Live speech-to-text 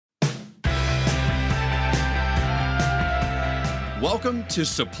Welcome to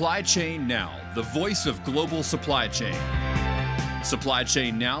Supply Chain Now, the voice of global supply chain. Supply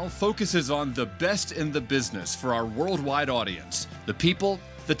Chain Now focuses on the best in the business for our worldwide audience, the people,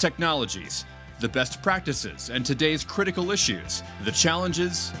 the technologies, the best practices, and today's critical issues, the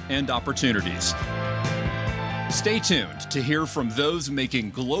challenges and opportunities. Stay tuned to hear from those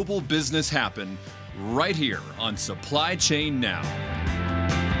making global business happen right here on Supply Chain Now.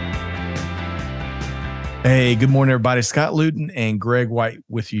 Hey, good morning, everybody. Scott Luton and Greg White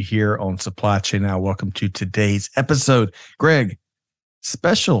with you here on Supply Chain Now. Welcome to today's episode. Greg,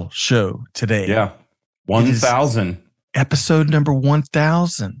 special show today. Yeah, 1,000. Episode number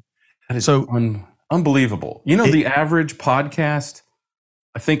 1,000. That is unbelievable. You know, the average podcast,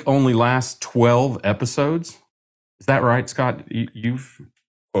 I think, only lasts 12 episodes. Is that right, Scott? You've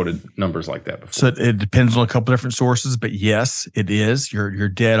quoted numbers like that before. So it depends on a couple different sources, but yes, it is. You're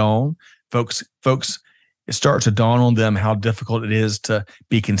dead on. Folks, it starts to dawn on them how difficult it is to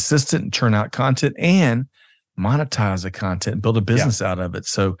be consistent and churn out content and monetize the content and build a business out of it.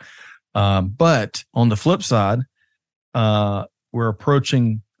 So, but on the flip side, we're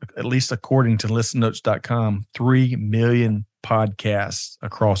approaching, at least according to listennotes.com, 3 million podcasts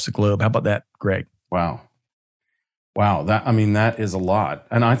across the globe. How about that, Greg? Wow. That is a lot.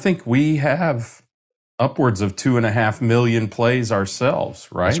 And I think we have upwards of 2.5 million plays ourselves,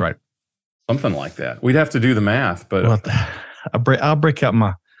 right? That's right. Something like that. We'd have to do the math, but I'll break out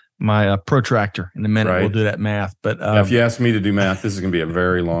my protractor in a minute. Right. We'll do that math. But if you ask me to do math, this is going to be a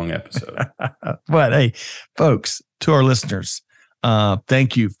very long episode. But hey, folks, to our listeners,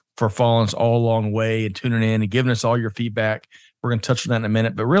 thank you for following us all along the way and tuning in and giving us all your feedback. We're going to touch on that in a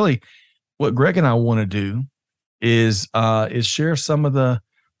minute. But really, what Greg and I want to do is share some of the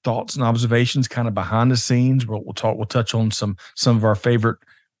thoughts and observations, kind of behind the scenes. We'll touch on some of our favorite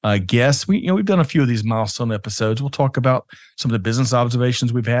guests. We've done a few of these milestone episodes. We'll talk about some of the business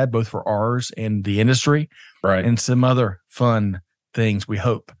observations we've had, both for ours and the industry, right, and some other fun things, we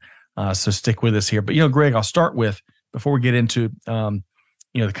hope. So stick with us here. But Greg, I'll start with, before we get into the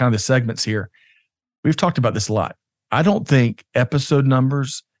kind of the segments here. We've talked about this a lot. I don't think episode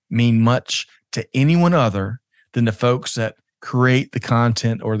numbers mean much to anyone other than the folks that create the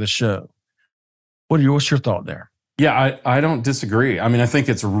content or the show. What's your thought there? Yeah, I don't disagree. I mean, I think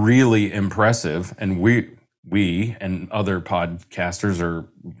it's really impressive. And we and other podcasters or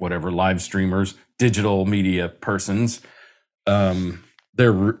whatever, live streamers, digital media persons,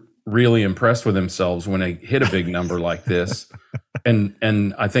 they're really impressed with themselves when they hit a big number like this.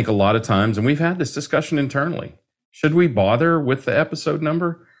 And I think a lot of times, and we've had this discussion internally, should we bother with the episode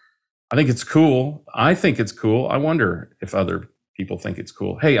number? I think it's cool. I think it's cool. I wonder if other people think it's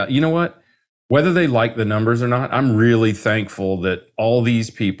cool. Hey, you know what? Whether they like the numbers or not, I'm really thankful that all these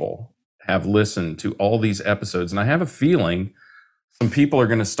people have listened to all these episodes. And I have a feeling some people are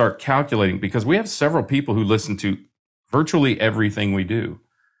going to start calculating, because we have several people who listen to virtually everything we do.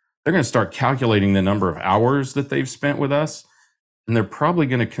 They're going to start calculating the number of hours that they've spent with us. And they're probably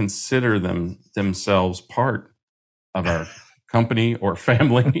going to consider themselves part of our company or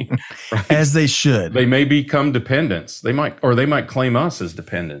family. Right? As they should. They may become dependents. They might claim us as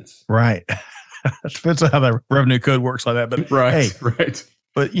dependents. Right. Depends on how the revenue code works like that. But right.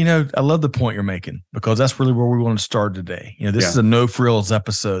 But I love the point you're making, because that's really where we want to start today. This is a no frills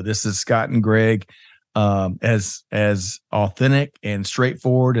episode. This is Scott and Greg, as authentic and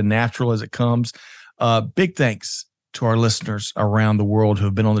straightforward and natural as it comes. Big thanks to our listeners around the world who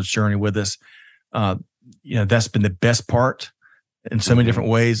have been on this journey with us. That's been the best part in so many different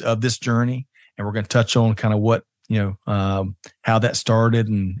ways of this journey. And we're going to touch on kind of what, how that started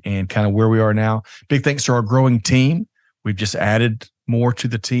and kind of where we are now. Big thanks to our growing team. We've just added more to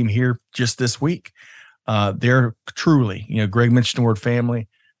the team here just this week. They're truly, Greg mentioned the word family.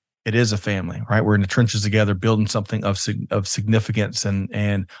 It is a family, right? We're in the trenches together, building something of significance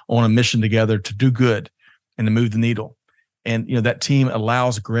and on a mission together to do good and to move the needle. And, that team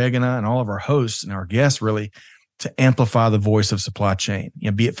allows Greg and I and all of our hosts and our guests really to amplify the voice of supply chain,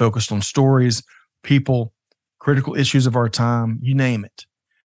 be it focused on stories, people, critical issues of our time, you name it.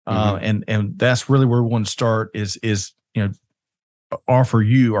 And that's really where we want to start is offer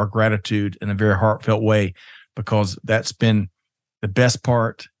you our gratitude in a very heartfelt way, because that's been the best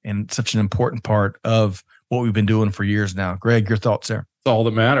part and such an important part of what we've been doing for years now. Greg, your thoughts there? It's all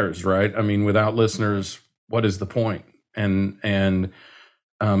that matters, right? I mean, without listeners, what is the point? And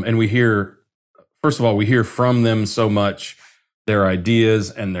we hear, first of all, we hear from them so much, their ideas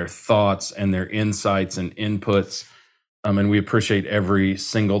and their thoughts and their insights and inputs. And we appreciate every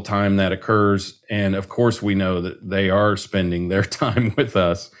single time that occurs. And of course, we know that they are spending their time with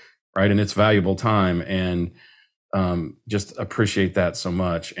us, right? And it's valuable time. And just appreciate that so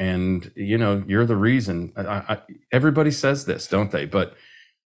much. And, you're the reason. Everybody says this, don't they? But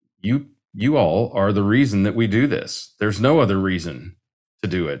you all are the reason that we do this. There's no other reason to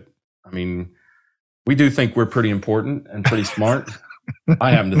do it. I mean, we do think we're pretty important and pretty smart.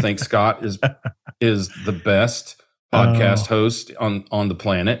 I happen to think Scott is the best podcast host on the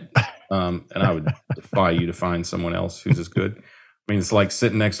planet. And I would defy you to find someone else who's as good. I mean, it's like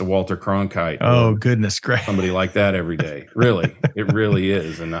sitting next to Walter Cronkite. Oh, goodness gracious. Somebody like that every day. Really, it really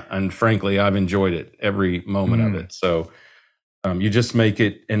is. And frankly, I've enjoyed it, every moment of it. So you just make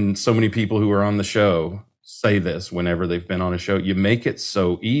it, and so many people who are on the show say this whenever they've been on a show, you make it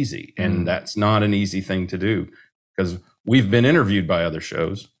so easy. And that's not an easy thing to do, because we've been interviewed by other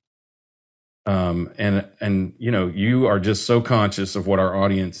shows. And you are just so conscious of what our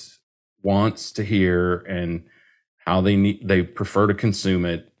audience wants to hear and how they prefer to consume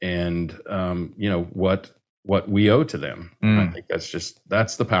it, and what we owe to them. I think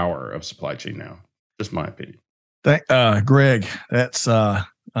that's the power of Supply Chain Now. Just my opinion. Greg, that's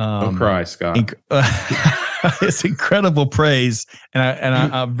don't cry, Scott. It's incredible praise, and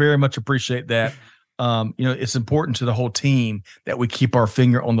I very much appreciate that. It's important to the whole team that we keep our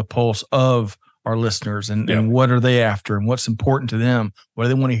finger on the pulse of our listeners and what are they after and what's important to them, what do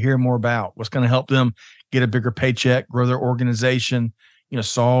they want to hear more about, what's going to help them get a bigger paycheck, grow their organization,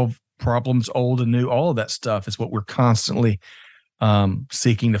 solve problems old and new. All of that stuff is what we're constantly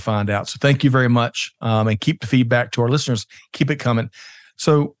seeking to find out. So thank you very much, and keep the feedback to our listeners. Keep it coming.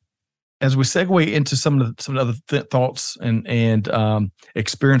 So as we segue into some of the other thoughts and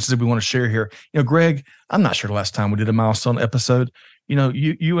experiences that we want to share here, Greg, I'm not sure the last time we did a milestone episode.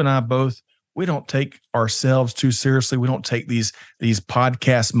 You and I both, we don't take ourselves too seriously. We don't take these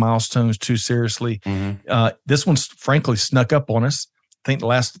podcast milestones too seriously. This one's frankly snuck up on us. I think the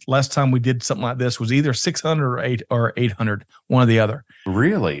last time we did something like this was either 600 or 800, one or the other.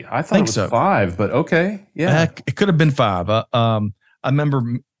 Really? I thought it was 5, but okay. Yeah. It could have been 5. I remember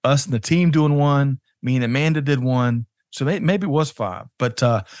us and the team doing one. Me and Amanda did one. So maybe it was 5. But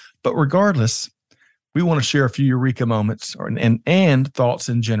regardless, we want to share a few eureka moments and thoughts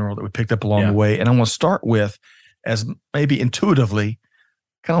in general that we picked up along the way. And I want to start with, as maybe intuitively,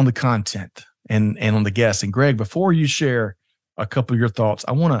 kind of on the content and on the guests. And Greg, before you share a couple of your thoughts,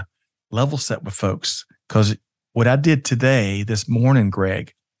 I want to level set with folks, because what I did this morning,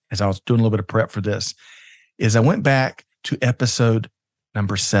 Greg, as I was doing a little bit of prep for this, is I went back to episode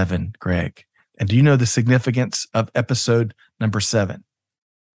number 7, Greg. And do you know the significance of episode number 7?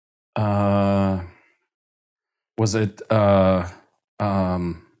 Was it, no,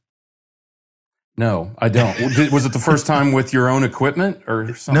 I don't. Was it the first time with your own equipment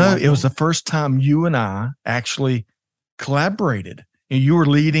or something? No, it was the first time you and I actually collaborated. You were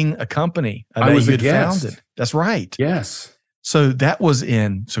leading a company that you had founded. That's right. Yes. So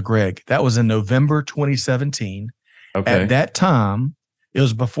Greg, that was in November 2017. Okay. At that time, it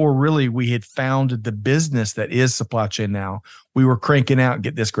was before really we had founded the business that is Supply Chain Now. We were cranking out,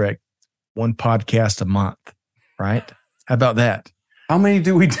 get this, Greg, 1 podcast a month, right? How about that? How many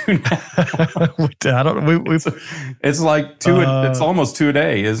do we do now? I don't know. It's like 2. It's almost 2 a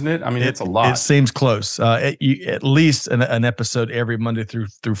day, isn't it? I mean, it's a lot. It seems close. At least an episode every Monday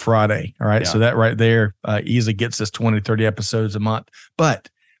through Friday. All right. Yeah. So that right there easily gets us 20, 30 episodes a month. But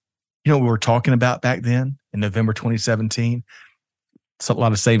we were talking about back then in November 2017, it's a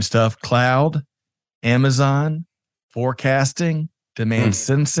lot of same stuff. Cloud, Amazon, forecasting, demand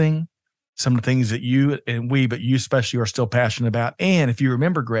sensing, some of the things that you and but you especially are still passionate about. And if you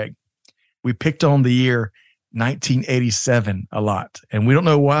remember, Greg, we picked on the year 1987 a lot. And we don't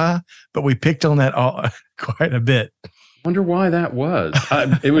know why, but we picked on that quite a bit. Wonder why that was.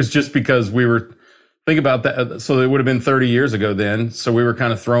 It was just because we were, think about that. So it would have been 30 years ago then. So we were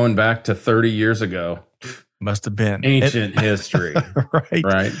kind of throwing back to 30 years ago. Must have been. Ancient history.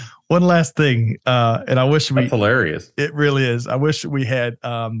 Right. One last thing. And I wish That's hilarious. It really is. I wish we had,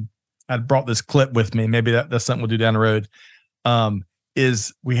 I'd brought this clip with me. Maybe that's something we'll do down the road.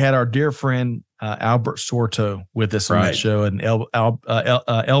 Is we had our dear friend Albert Sorto with us on that show, and Elba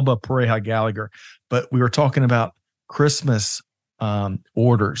Pareja Gallagher. But we were talking about Christmas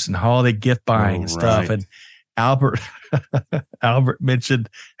orders and holiday gift buying and stuff. And Albert mentioned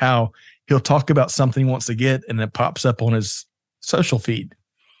how he'll talk about something he wants to get, and it pops up on his social feed.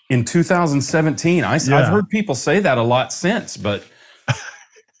 In 2017, I've heard people say that a lot since, but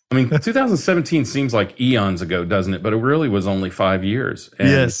I mean, 2017 seems like eons ago, doesn't it? But it really was only 5 years. And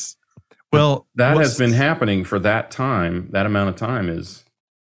yes. Well, that has been happening for that time. That amount of time is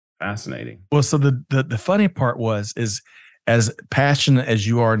fascinating. Well, so the funny part is as passionate as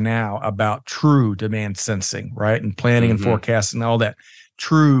you are now about true demand sensing, right? And planning and forecasting, all that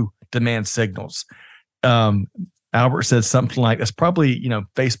true demand signals. Albert said something like, that's probably,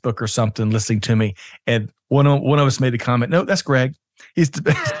 Facebook or something listening to me. And one of us made a comment, no, that's Greg. He's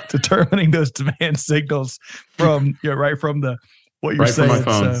determining those demand signals from, right from what you're saying. From my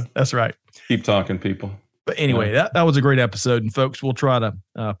phone. So that's right. Keep talking, people. But anyway, that was a great episode. And folks, we'll try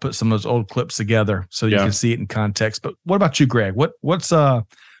to put some of those old clips together so you can see it in context. But what about you, Greg?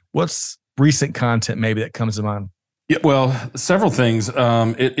 What's recent content maybe that comes to mind? Yeah, well, several things.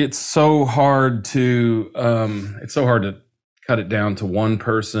 It's so hard to cut it down to one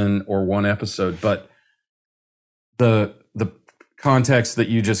person or one episode. But the context that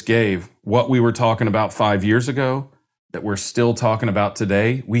you just gave, what we were talking about 5 years ago, that we're still talking about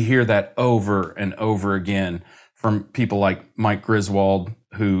today, we hear that over and over again from people like Mike Griswold,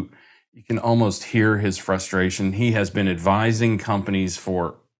 who you can almost hear his frustration. He has been advising companies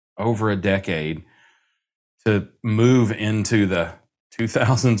for over a decade to move into the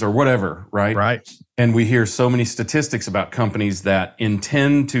 2000s or whatever, right? Right. And we hear so many statistics about companies that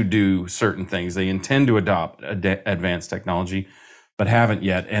intend to do certain things. They intend to adopt advanced technology, but haven't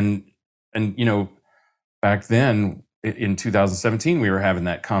yet. And back then in 2017, we were having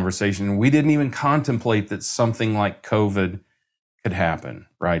that conversation, and we didn't even contemplate that something like COVID could happen,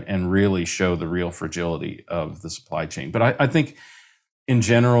 right? And really show the real fragility of the supply chain. But I think in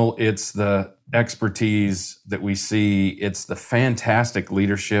general, it's the expertise that we see. It's the fantastic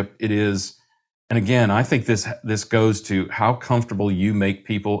leadership. It is, and again, I think this goes to how comfortable you make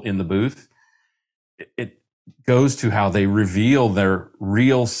people in the booth. It goes to how they reveal their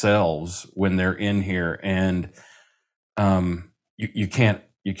real selves when they're in here, and you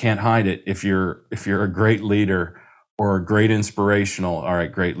can't hide it if you're a great leader or a great inspirational. All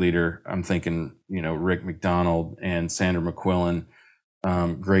right, great leader. I'm thinking Rick McDonald and Sandra McQuillan.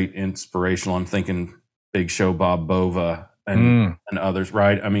 Great inspirational. I'm thinking Big Show Bob Bova and others,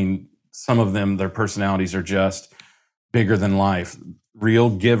 right? I mean, some of them, their personalities are just bigger than life,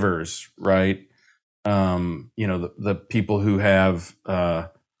 real givers, right? The people who have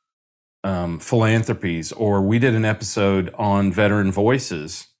philanthropies. Or we did an episode on Veteran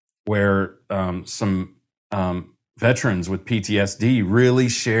Voices where some veterans with PTSD really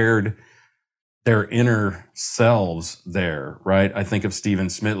shared their inner selves there, right? I think of Stephen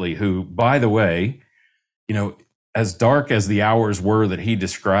Smitley, who, by the way, as dark as the hours were that he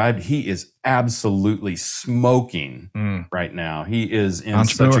described, he is absolutely smoking right now. He is in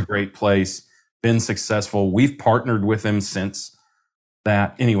such a great place, been successful. We've partnered with him since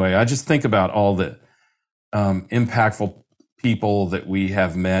that. Anyway, I just think about all the impactful people that we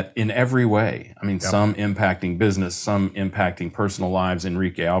have met in every way. I mean, some impacting business, some impacting personal lives.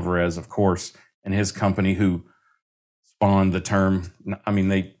 Enrique Alvarez, of course, and his company, who spawned the term. I mean,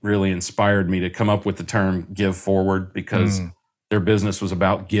 they really inspired me to come up with the term Give Forward, because their business was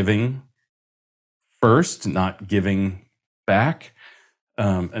about giving first, not giving back.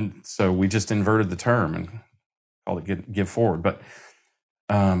 And so we just inverted the term and called it Give Forward. But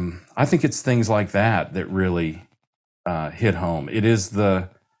I think it's things like that that really hit home. It is the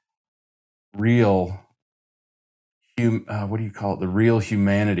real what do you call it? The real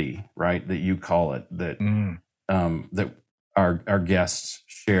humanity, right? That you call it, that that our guests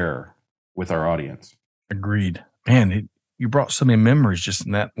share with our audience. Agreed. Man, you brought so many memories just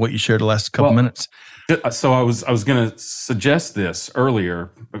in that, what you shared the last couple minutes. So I was going to suggest this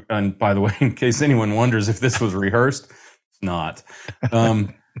earlier, and by the way, in case anyone wonders if this was rehearsed, it's not. I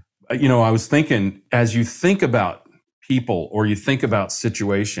was thinking, as you think about people or you think about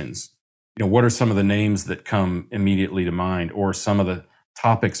situations, what are some of the names that come immediately to mind, or some of the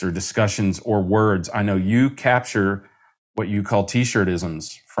topics or discussions or words? I know you capture what you call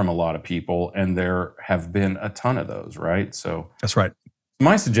T-shirtisms from a lot of people, and there have been a ton of those, right? So that's right.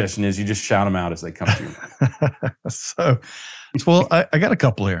 My suggestion is you just shout them out as they come to you. Well, I got a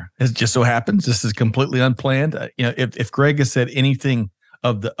couple here. It just so happens this is completely unplanned. If Greg has said anything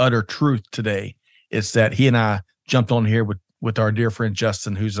of the utter truth today, it's that he and I jumped on here with our dear friend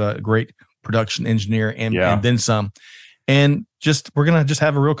Justin, who's a great production engineer and then some. And we're going to just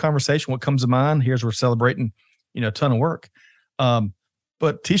have a real conversation. What comes to mind? We're celebrating, a ton of work.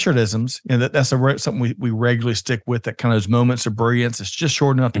 But T-shirtisms, that's something we regularly stick with, that kind of those moments of brilliance. It's just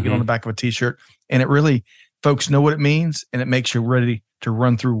short enough to get on the back of a T-shirt. And it really, folks know what it means, and it makes you ready to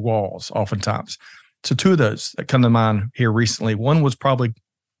run through walls oftentimes. So two of those that come to mind here recently. One was probably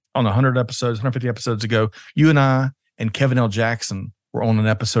on 150 episodes ago. You and I and Kevin L. Jackson were on an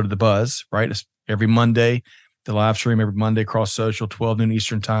episode of The Buzz, right? It's every Monday, the live stream every Monday across social, 12 noon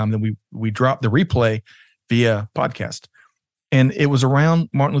Eastern time. Then we drop the replay via podcast. And it was around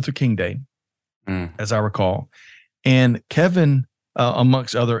Martin Luther King Day, as I recall. And Kevin,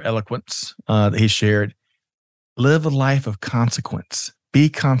 amongst other eloquence that he shared, live a life of consequence, be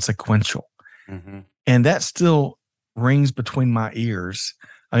consequential. And that still rings between my ears.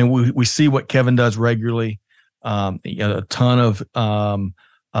 I mean, we see what Kevin does regularly, a ton of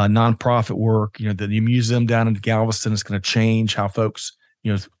nonprofit work. The new museum down in Galveston is going to change how folks,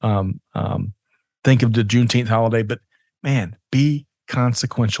 think of the Juneteenth holiday. But man, be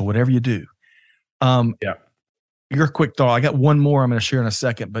consequential, whatever you do. Your quick thought. I got one more I'm going to share in a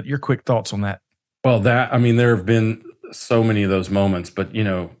second, but your quick thoughts on that. Well, there have been so many of those moments, but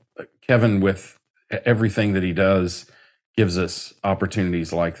Kevin, with everything that he does, gives us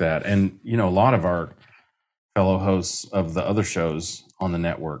opportunities like that. And, a lot of our fellow hosts of the other shows on the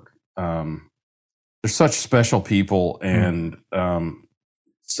network, they're such special people and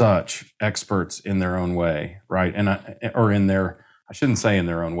such experts in their own way, right? And I shouldn't say in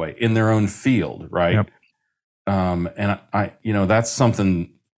their own way, in their own field, right? Yep. And I that's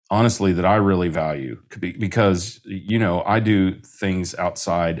something, honestly, that I really value, because, I do things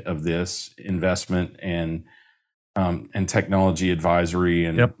outside of this investment and technology advisory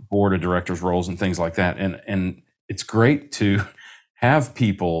and board of directors roles and things like that. And it's great to have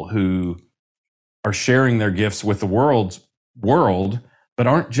people who are sharing their gifts with the world, but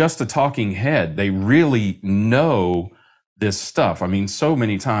aren't just a talking head. They really know this stuff. I mean, so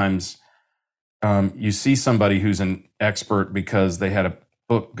many times you see somebody who's an expert because they had a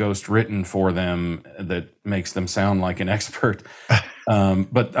book ghost written for them that makes them sound like an expert.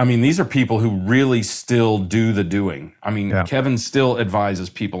 But I mean, these are people who really still do the doing. I mean, Kevin still advises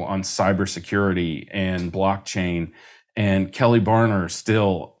people on cybersecurity and blockchain, and Kelly Barner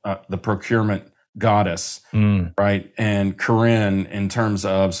still the procurement goddess, right? And Corinne, in terms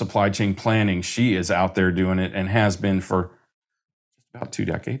of supply chain planning, she is out there doing it and has been for about 2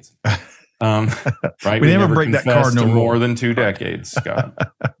 decades. Right? We never break that cardinal rule. More than 2 decades, Scott.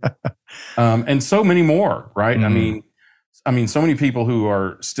 And so many more, right? I mean, so many people who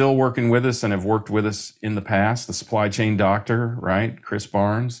are still working with us and have worked with us in the past. The supply chain doctor, right? Chris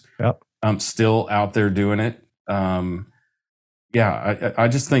Barnes, still out there doing it. I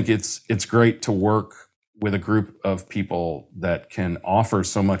just think it's great to work with a group of people that can offer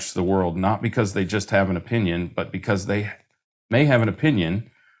so much to the world, not because they just have an opinion, but because they may have an opinion,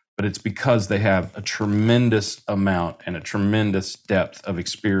 but it's because they have a tremendous amount and a tremendous depth of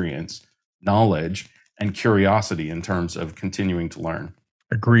experience, knowledge, and curiosity in terms of continuing to learn.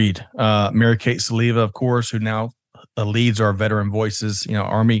 Agreed. Mary Kate Saliva, of course, who now leads our Veteran Voices,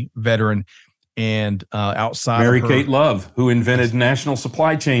 Army veteran, and outside Mary Kate Love, who invented National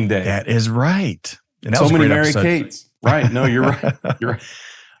Supply Chain Day. That is right. And that so was many Mary Kates. Right. No, you're right. You're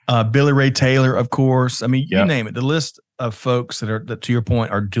right. Billy Ray Taylor, of course. I mean, you name it. The list of folks that, to your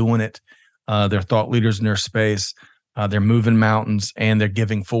point, are doing it. They're thought leaders in their space. They're moving mountains, and they're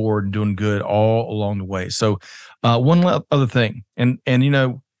giving forward and doing good all along the way. So one other thing, and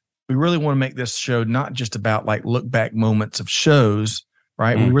we really want to make this show not just about like look back moments of shows,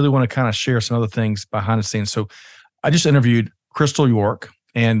 right? We really want to kind of share some other things behind the scenes. So I just interviewed Crystal York,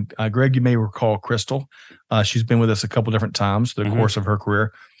 and Greg, you may recall Crystal. She's been with us a couple different times through the course of her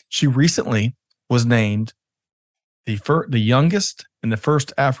career. She recently was named the youngest and the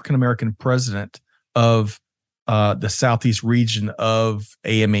first African-American president of the Southeast region of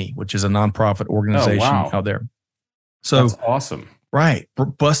AME, which is a nonprofit organization out there. So that's awesome. Right.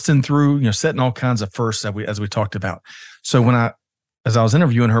 Busting through, setting all kinds of firsts as we talked about. So as I was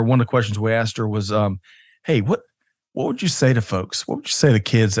interviewing her, one of the questions we asked her was, hey, what would you say to folks? What would you say to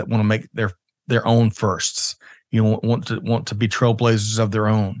kids that want to make their own firsts? Want to be trailblazers of their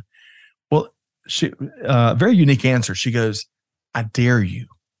own? Well, she very unique answer. She goes, I dare you.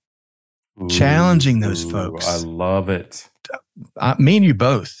 Challenging those folks. I love it. Me and you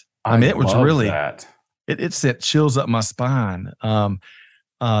both. I mean, it was really that. It sent chills up my spine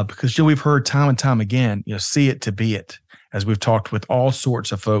because we've heard time and time again, see it to be it, as we've talked with all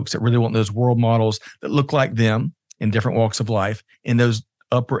sorts of folks that really want those world models that look like them in different walks of life, in those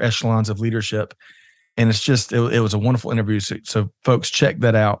upper echelons of leadership. And it's just, it was a wonderful interview. So folks, check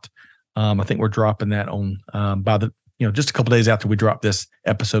that out. I think we're dropping that on by the, just a couple days after we drop this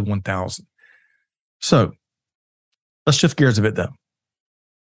episode 1000. So let's shift gears a bit though,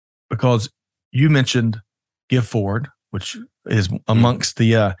 because you mentioned Give Forward, which is amongst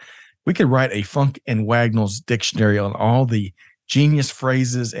the, we could write a Funk and Wagnall's dictionary on all the genius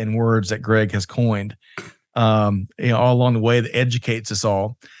phrases and words that Greg has coined, all along the way that educates us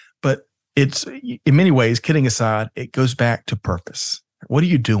all. But it's, in many ways, kidding aside, it goes back to purpose. What are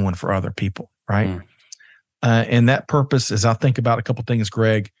you doing for other people, right? And that purpose, as I think about a couple things,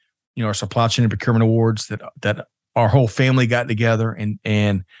 Greg, our supply chain and procurement awards that our whole family got together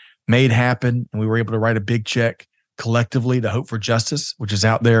and made happen. And we were able to write a big check collectively to Hope for Justice, which is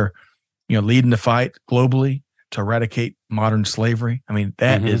out there, leading the fight globally to eradicate modern slavery. I mean,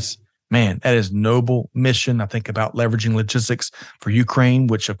 that is noble mission. I think about leveraging logistics for Ukraine,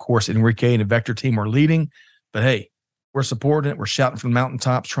 which of course Enrique and the Vector team are leading. But hey, we're supporting it. We're shouting from the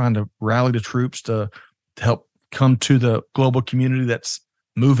mountaintops, trying to rally the troops to help come to the global community that's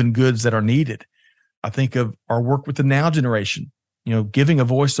moving goods that are needed. I think of our work with the now generation, giving a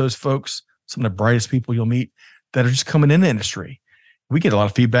voice to those folks, some of the brightest people you'll meet that are just coming in the industry. We get a lot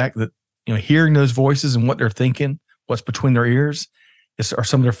of feedback that, hearing those voices and what they're thinking, what's between their ears are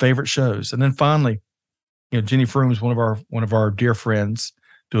some of their favorite shows. And then finally, Jenny Froome is one of our dear friends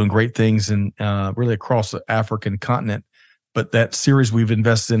doing great things in really across the African continent. But that series we've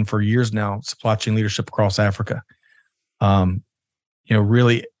invested in for years now, Supply Chain Leadership Across Africa,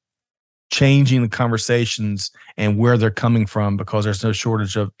 really changing the conversations and where they're coming from, because there's no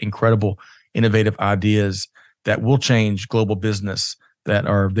shortage of incredible, innovative ideas that will change global business that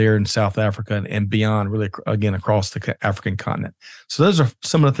are there in South Africa and beyond, really, again, across the African continent. So those are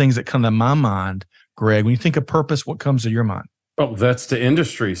some of the things that come to my mind, Greg. When you think of purpose, what comes to your mind? Well, that's the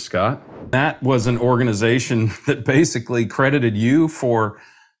industry, Scott. That was an organization that basically credited you for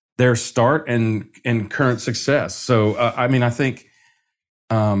their start and current success. So, I think,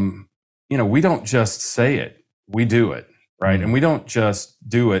 we don't just say it, we do it, right? And we don't just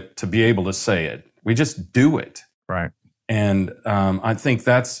do it to be able to say it. We just do it. Right. And I think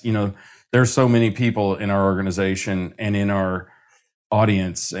that's, there's so many people in our organization and in our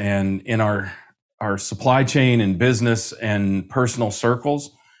audience and in our supply chain and business and personal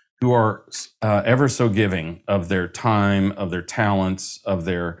circles who are ever so giving of their time, of their talents, of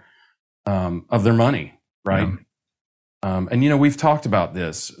their money, right? Yeah. And we've talked about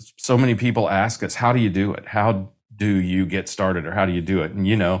this. So many people ask us, how do you do it? How do you get started, or how do you do it? And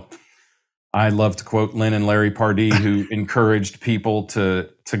I love to quote Lynn and Larry Pardee, who encouraged people to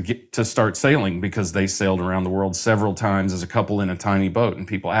start sailing because they sailed around the world several times as a couple in a tiny boat. And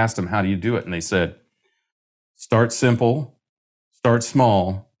people asked them, how do you do it? And they said, start simple, start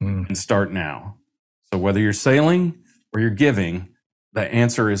small, and start now. So whether you're sailing or you're giving, the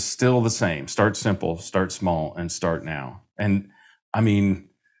answer is still the same. Start simple, start small, and start now. And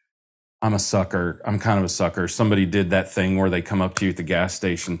I'm a sucker. I'm kind of a sucker. Somebody did that thing where they come up to you at the gas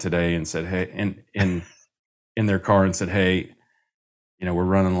station today and said, hey, in their car and said, hey, we're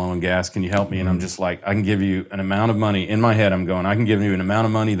running low on gas. Can you help me? And I'm just like, I can give you an amount of money. In my head, I'm going, I can give you an amount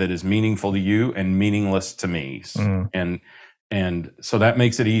of money that is meaningful to you and meaningless to me. And so that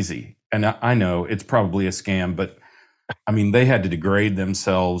makes it easy. And I know it's probably a scam, but they had to degrade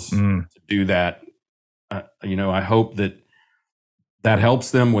themselves to do that. I hope that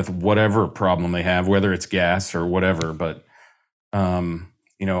helps them with whatever problem they have, whether it's gas or whatever. But, I'm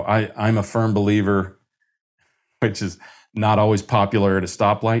a firm believer, which is not always popular at a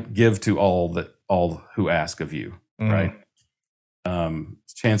stoplight, give to all who ask of you, right?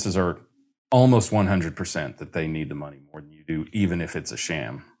 Chances are almost 100% that they need the money more than you do, even if it's a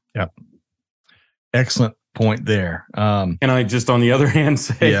sham. Yep. Excellent point there. Can I just, on the other hand,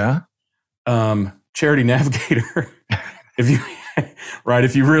 say, Charity Navigator, if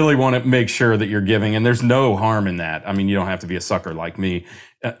you really want to make sure that you're giving, and there's no harm in that. You don't have to be a sucker like me.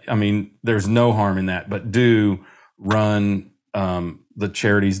 There's no harm in that, but do run the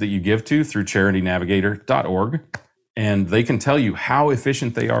charities that you give to through charitynavigator.org, and they can tell you how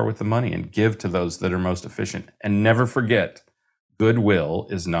efficient they are with the money, and give to those that are most efficient. And never forget, Goodwill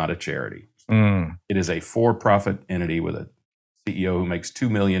is not a charity. It is a for-profit entity with a CEO who makes $2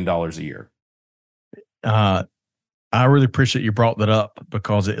 million a year. I really appreciate you brought that up,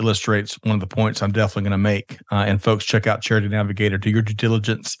 because it illustrates one of the points I'm definitely going to make. And folks, check out Charity Navigator. Do your due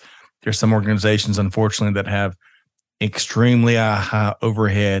diligence. There's some organizations, unfortunately, that have extremely high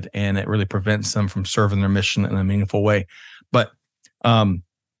overhead, and it really prevents them from serving their mission in a meaningful way. But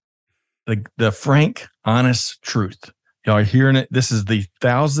the frank, honest truth, y'all are hearing it. This is the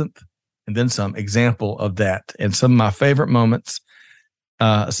 1,000th and then some example of that. And some of my favorite moments,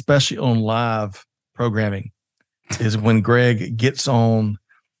 especially on live programming, is when Greg gets on,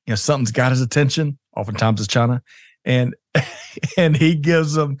 something's got his attention. Oftentimes it's China, and he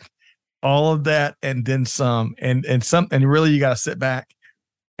gives them all of that and then some, and really you got to sit back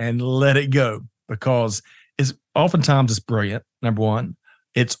and let it go, because it's oftentimes it's brilliant. Number one,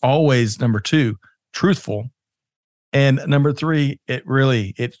 it's always, number two, truthful, and number three,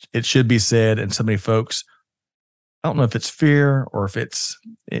 it should be said. And so many folks I don't know if it's fear or if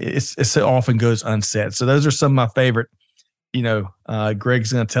it often goes unsaid. So those are some of my favorite,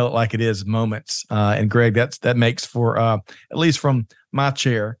 Greg's going to tell it like it is moments. And Greg, that makes for, at least from my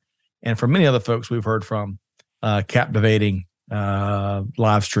chair and from many other folks we've heard from, captivating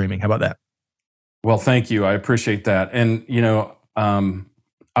live streaming. How about that? Well, thank you. I appreciate that. And,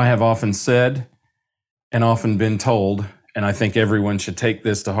 I have often said and often been told, and I think everyone should take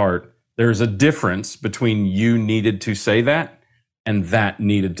this to heart, there's a difference between you needed to say that and that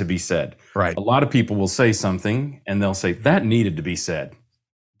needed to be said. Right. A lot of people will say something and they'll say, that needed to be said.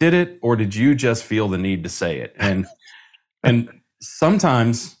 Did it, or did you just feel the need to say it? And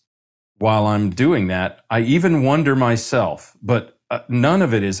sometimes while I'm doing that, I even wonder myself, but none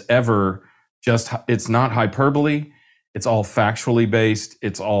of it is ever it's not hyperbole. It's all factually based.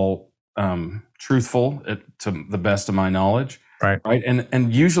 It's all truthful to the best of my knowledge. Right.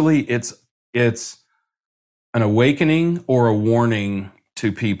 And usually it's an awakening or a warning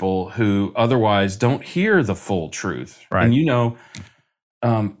to people who otherwise don't hear the full truth. Right.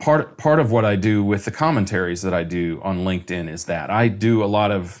 And part of what I do with the commentaries that I do on LinkedIn is that I do a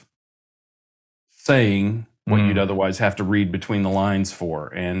lot of saying what you'd otherwise have to read between the lines for.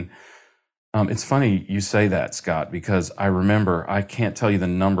 And it's funny you say that, Scott, because I remember, I can't tell you the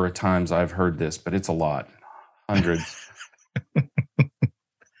number of times I've heard this, but it's a lot, hundreds.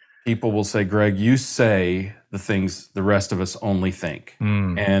 People will say, Greg, you say the things the rest of us only think.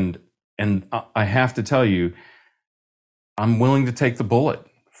 And I have to tell you, I'm willing to take the bullet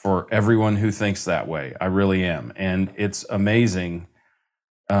for everyone who thinks that way. I really am. And it's amazing.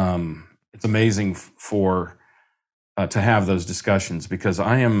 It's amazing for to have those discussions, because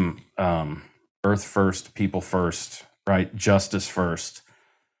I am earth first, people first, right? Justice first,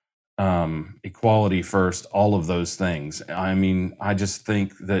 equality first, all of those things. I mean, I just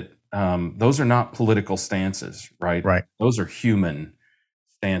think that those are not political stances, right? Right. Those are human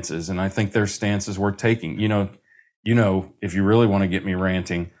stances. And I think they're stances worth taking. If you really want to get me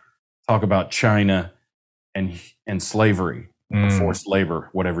ranting, talk about China and slavery, or forced labor,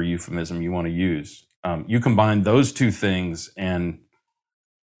 whatever euphemism you want to use. You combine those two things, and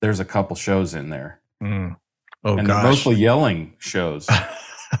there's a couple shows in there. Oh, and gosh. They're mostly yelling shows.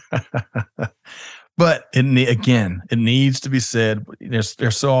 But it needs to be said.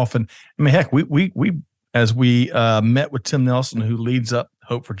 There's so often. I mean, heck, we as we met with Tim Nelson, who leads up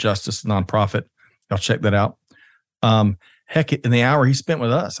Hope for Justice nonprofit. Y'all check that out. Heck, in the hour he spent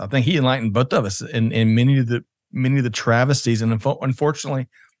with us, I think he enlightened both of us in many of the travesties, and unfortunately,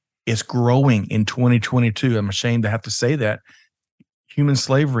 it's growing in 2022. I'm ashamed to have to say that. Human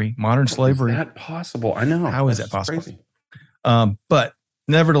slavery, modern slavery. Is that possible? I know. How is that possible? But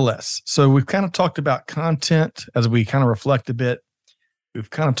nevertheless, so we've kind of talked about content as we kind of reflect a bit. We've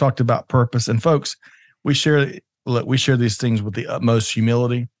kind of talked about purpose, and folks, we share these things with the utmost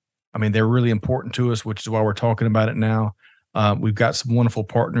humility. I mean, they're really important to us, which is why we're talking about it now. We've got some wonderful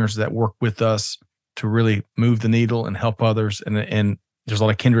partners that work with us to really move the needle and help others, and there's a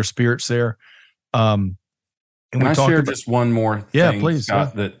lot of kindred spirits there. And Can I share just one more thing, yeah, please,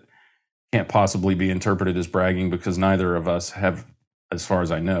 Scott, that can't possibly be interpreted as bragging, because neither of us have, as far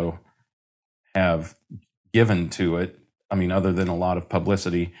as I know, have given to it. I mean, other than a lot of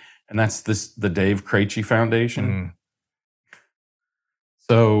publicity, and that's the Dave Krejci Foundation.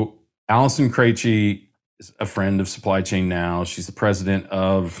 So Allison Krejci is a friend of Supply Chain Now. She's the president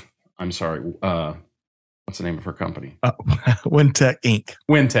of, what's the name of her company? Wintech Inc.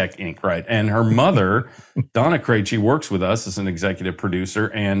 Wintech Inc., right. And her mother, Donna Krejci, works with us as an executive producer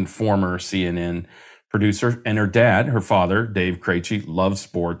and former CNN producer. And her dad, her father, Dave Krejci, loves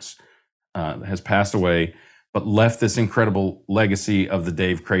sports, has passed away, but left this incredible legacy of the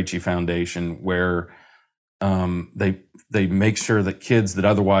Dave Krejci Foundation, where they make sure that kids that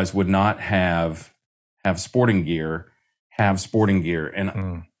otherwise would not have sporting gear have sporting gear.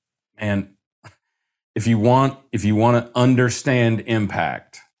 And if you want to understand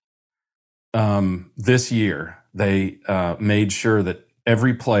impact, this year they made sure that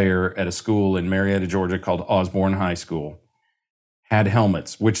every player at a school in Marietta, Georgia called Osborne High School had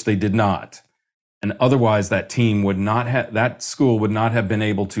helmets, which they did not. And otherwise that school would not have been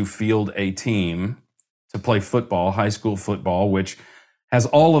able to field a team to play football, high school football, which has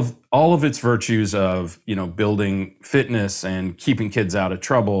all of its virtues of, building fitness and keeping kids out of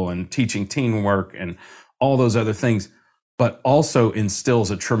trouble and teaching teamwork and all those other things, but also instills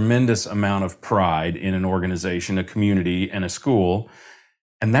a tremendous amount of pride in an organization, a community, and a school.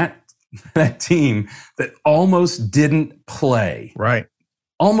 And that team that almost didn't play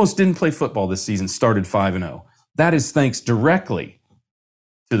football this season started 5-0. That is thanks directly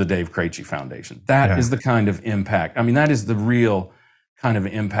to the Dave Krejci Foundation. That is the kind of impact. I mean, that is the real kind of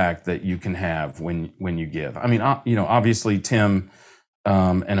impact that you can have when you give. I mean, obviously Tim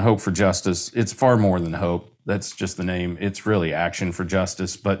and Hope for Justice, it's far more than hope. That's just the name. It's really Action for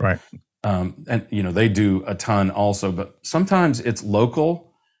Justice. But, and they do a ton also, but sometimes it's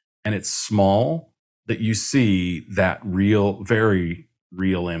local and it's small that you see that real, very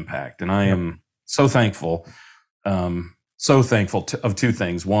real impact. And I am so thankful of two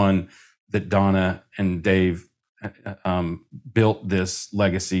things. One, that Donna and Dave built this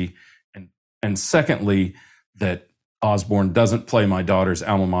legacy. And secondly, that Osborne doesn't play my daughter's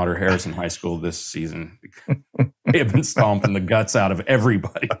alma mater, Harrison High School, this season. They have been stomping the guts out of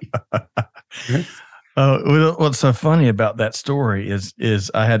everybody. What's so funny about that story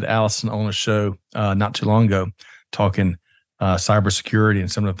is I had Allison on a show not too long ago talking cybersecurity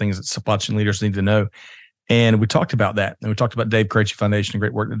and some of the things that supply chain leaders need to know. And we talked about that. And we talked about Dave Krejci Foundation, the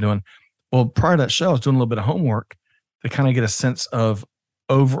great work they're doing. Well, prior to that show, I was doing a little bit of homework to kind of get a sense of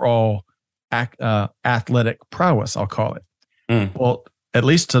overall athletic prowess, I'll call it. Well, at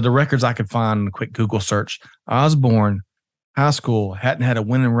least to the records I could find in a quick Google search, Osborne High School hadn't had a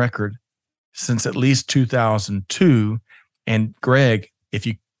winning record since at least 2002. And Greg,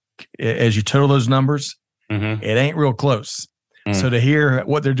 as you total those numbers, it ain't real close. So to hear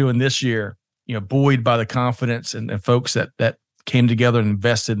what they're doing this year, buoyed by the confidence and folks that came together and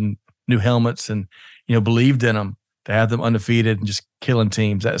invested in new helmets and, believed in them, to have them undefeated and just killing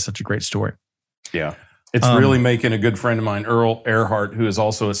teams. That is such a great story. Yeah. It's really making a good friend of mine, Earl Earhart, who is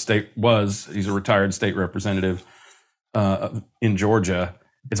also he's a retired state representative in Georgia.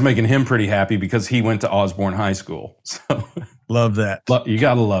 It's making him pretty happy because he went to Osborne High School. So love that. You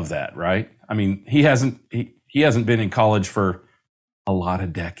got to love that, right? I mean, he hasn't been in college for a lot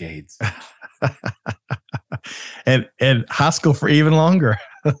of decades. and high school for even longer.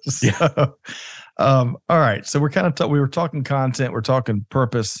 All right. So we're kind of we were talking content, we're talking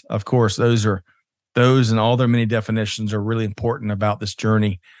purpose. Of course, those and all their many definitions are really important about this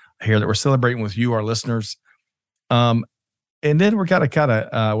journey here that we're celebrating with you, our listeners. And then we're got a kind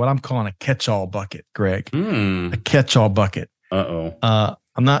of what I'm calling a catch-all bucket, Greg. A catch-all bucket.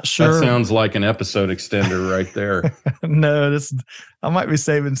 I'm not sure. That sounds like an episode extender right there. No, I might be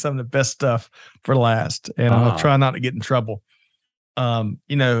saving some of the best stuff for last, and I'm gonna try not to get in trouble.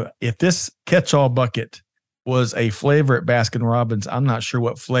 If this catch-all bucket was a flavor at Baskin-Robbins, I'm not sure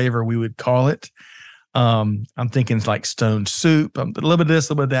what flavor we would call it. I'm thinking it's like Stone Soup, a little bit of this,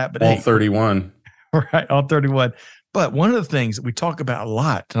 a little bit of that, but all 31. Right, all 31. But one of the things that we talk about a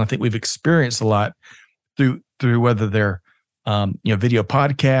lot, and I think we've experienced a lot through whether they're video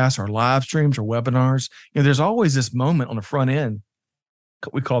podcasts or live streams or webinars, there's always this moment on the front end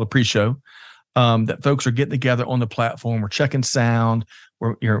we call the pre-show, that folks are getting together on the platform. We're checking sound.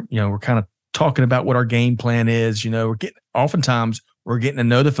 We're kind of talking about what our game plan is. Oftentimes we're getting to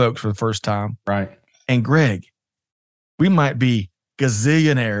know the folks for the first time. Right. And Greg, we might be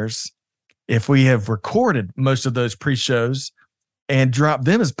gazillionaires if we have recorded most of those pre-shows and dropped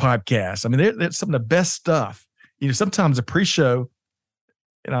them as podcasts. I mean, they're some of the best stuff. Sometimes a pre-show,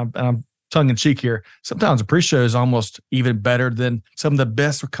 and I'm tongue in cheek here, sometimes a pre-show is almost even better than some of the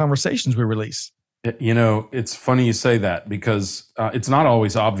best conversations we release. It's funny you say that because it's not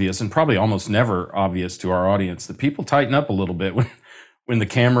always obvious, and probably almost never obvious to our audience, that people tighten up a little bit when the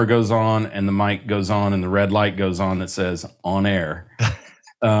camera goes on and the mic goes on and the red light goes on that says on air.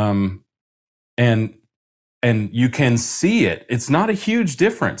 And you can see it. It's not a huge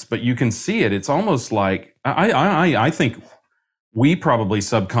difference, but you can see it. It's almost like I think we probably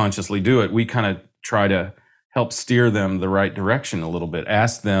subconsciously do it. We kind of try to help steer them the right direction a little bit,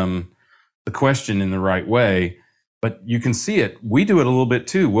 ask them the question in the right way. But you can see it. We do it a little bit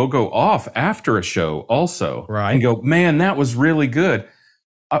too. We'll go off after a show also, right, and go, man, that was really good.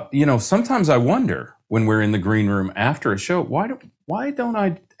 Sometimes I wonder when we're in the green room after a show, why don't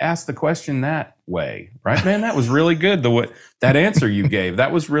I ask the question that way? Right, man, that was really good. That answer you gave,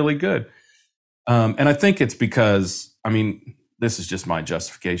 that was really good. And I think it's because, this is just my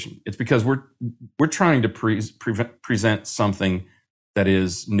justification. It's because we're trying to present something that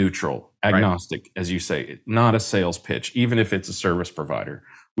is neutral, agnostic, right, as you say, not a sales pitch, even if it's a service provider.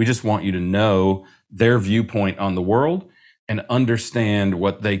 We just want you to know their viewpoint on the world and understand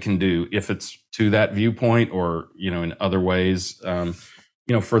what they can do, if it's to that viewpoint or, in other ways.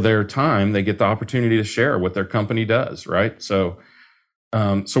 For their time, they get the opportunity to share what their company does, right? So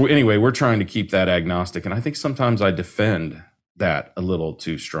anyway, we're trying to keep that agnostic, and I think sometimes I defend that a little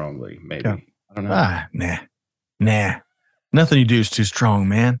too strongly, maybe. Yeah. I don't know. Nah. Nothing you do is too strong,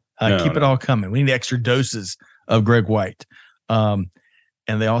 man. Keep it all coming. We need extra doses of Greg White. And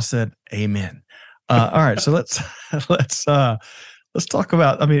And they all said, amen. All right. So let's talk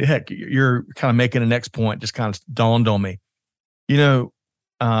about, I mean, heck, you're kind of making the next point, just kind of dawned on me.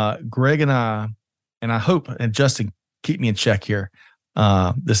 Greg and I hope, and Justin, keep me in check here.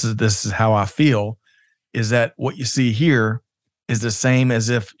 This is how I feel, is that what you see here is the same as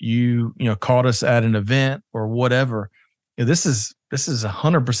if you caught us at an event or whatever. This is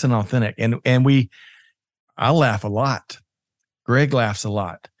 100% authentic. And I laugh a lot. Greg laughs a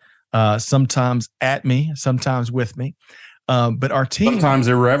lot. Sometimes at me, sometimes with me. But our team sometimes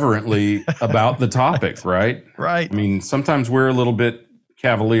irreverently about the topic, right? Right. I mean, sometimes we're a little bit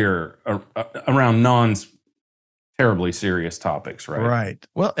cavalier around terribly serious topics, right? Right.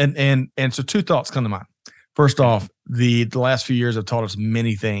 Well, and so two thoughts come to mind. First off, the last few years have taught us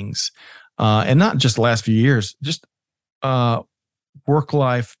many things, and not just the last few years, just work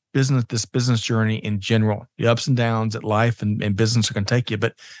life, business, this business journey in general, the ups and downs that life and business are going to take you,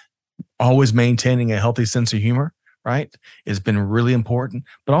 but always maintaining a healthy sense of humor, right, has been really important.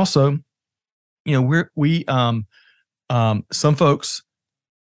 But also, some folks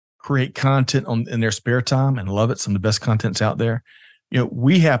create content in their spare time and love it. Some of the best content's out there.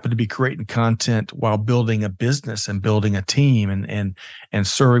 We happen to be creating content while building a business and building a team and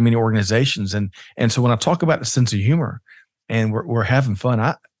serving many organizations. And so when I talk about the sense of humor and we're having fun,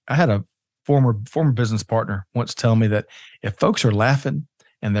 I had a former business partner once tell me that if folks are laughing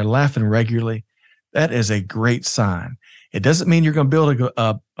and they're laughing regularly, that is a great sign. It doesn't mean you're going to build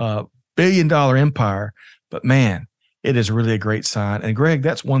a $1 billion empire, but man, it is really a great sign. And Greg,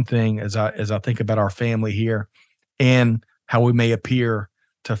 that's one thing as I think about our family here and how we may appear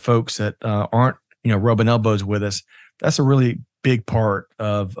to folks that aren't, rubbing elbows with us. That's a really big part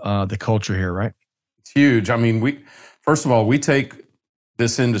of the culture here, right? It's huge. I mean, first of all, we take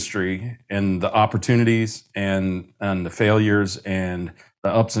this industry and the opportunities and the failures and the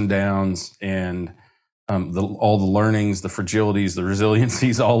ups and downs and all the learnings, the fragilities, the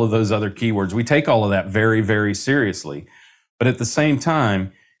resiliencies, all of those other keywords. We take all of that very, very seriously. But at the same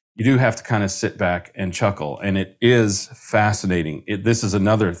time, you do have to kind of sit back and chuckle. And it is fascinating. This is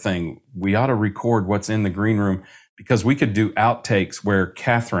another thing. We ought to record what's in the green room, because we could do outtakes where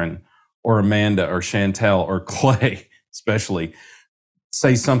Catherine or Amanda or Chantel or Clay especially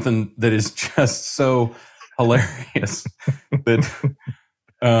say something that is just so hilarious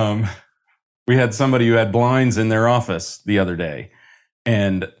that we had somebody who had blinds in their office the other day,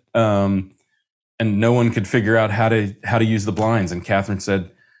 and no one could figure out how to use the blinds. And Catherine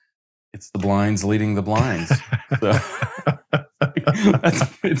said, "It's the blinds leading the blinds." So,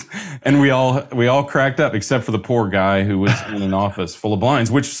 and we all cracked up, except for the poor guy who was in an office full of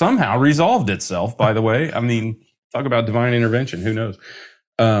blinds, which somehow resolved itself, by the way. I mean, talk about divine intervention. Who knows?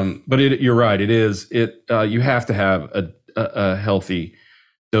 But you're right. It is. You have to have a healthy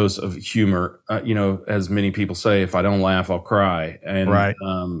dose of humor. As many people say, if I don't laugh, I'll cry. And right.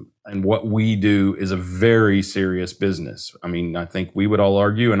 And what we do is a very serious business. I mean, I think we would all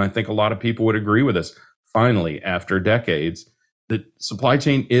argue, and I think a lot of people would agree with us, finally, after decades, that supply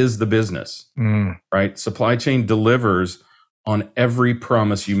chain is the business, right? Supply chain delivers on every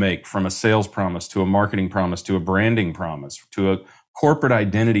promise you make, from a sales promise to a marketing promise to a branding promise to a corporate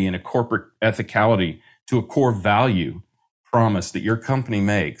identity and a corporate ethicality to a core value promise that your company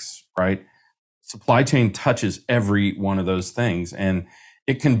makes, right? Supply chain touches every one of those things, and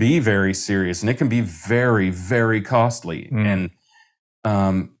it can be very serious and it can be very, very costly. And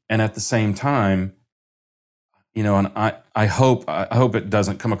at the same time, and I hope it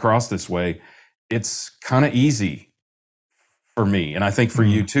doesn't come across this way. It's kind of easy for me, and I think for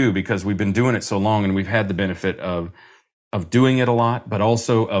you too, because we've been doing it so long and we've had the benefit of doing it a lot, but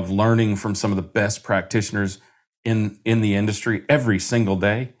also of learning from some of the best practitioners in the industry every single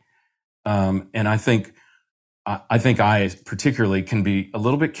day. And I think I particularly can be a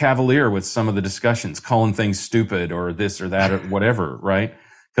little bit cavalier with some of the discussions, calling things stupid or this or that or whatever, right?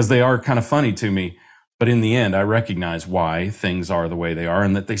 Because they are kind of funny to me. But in the end, I recognize why things are the way they are,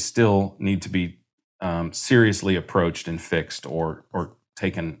 and that they still need to be seriously approached and fixed or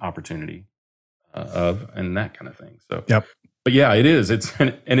taken opportunity of, and that kind of thing. So, yep. But yeah, it is.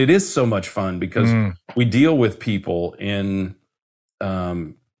 And it is so much fun because we deal with people in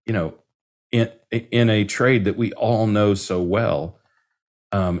a trade that we all know so well.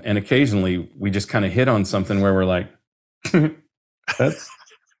 And occasionally we just kind of hit on something where we're like, never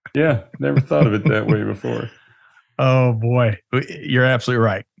thought of it that way before. Oh boy, you're absolutely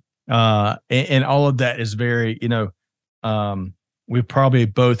right. And all of that is very, we probably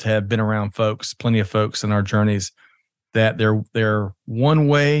both have been around plenty of folks in our journeys that they're one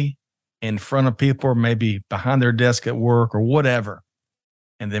way in front of people, or maybe behind their desk at work or whatever.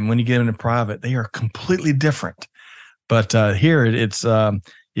 And then when you get them into private, they are completely different. But here it's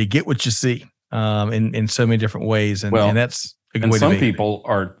you get what you see in so many different ways. And that's a good way to be. Some people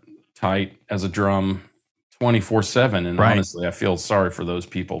are tight as a drum 24/7. And honestly, I feel sorry for those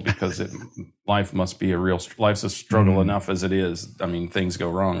people because life must be life's a struggle enough as it is. I mean, things go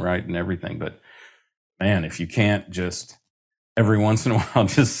wrong, right? And everything. But man, if you can't just every once in a while,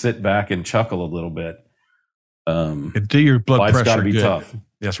 just sit back and chuckle a little bit. Do your blood life's pressure gotta be good. tough.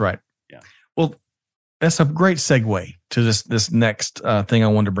 That's right. Yeah. Well, that's a great segue to this next thing I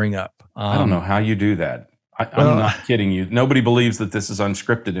wanted to bring up. I don't know how you do that. I'm not kidding you. Nobody believes that this is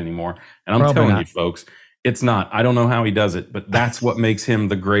unscripted anymore. And I'm telling you, folks, it's not. I don't know how he does it, but that's what makes him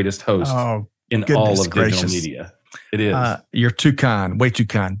the greatest host in all of digital media. It is. You're too kind, way too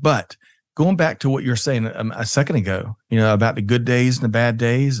kind. But going back to what you were saying a second ago, about the good days and the bad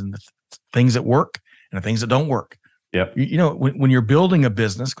days and the things that work and the things that don't work. Yep. When you're building a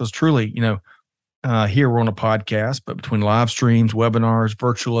business, because truly, here we're on a podcast, but between live streams, webinars,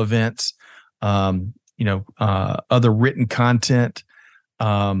 virtual events, other written content,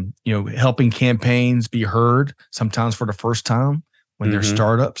 helping campaigns be heard sometimes for the first time when they're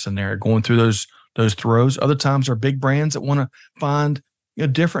startups and they're going through those throes. Other times are big brands that want to find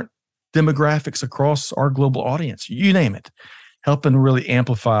different demographics across our global audience. You name it, helping really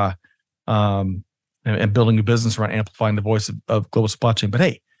amplify and building a business around amplifying the voice of global supply chain. But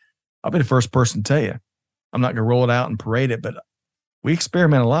hey, I'll be the first person to tell you, I'm not going to roll it out and parade it, but we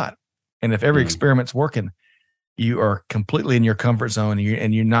experiment a lot. And if every experiment's working, you are completely in your comfort zone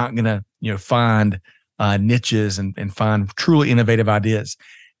and you're not going to, find niches and find truly innovative ideas.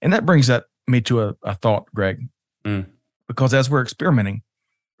 And that brings me to a thought, Greg, because as we're experimenting,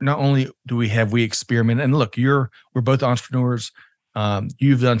 not only do we experiment, and look, we're both entrepreneurs.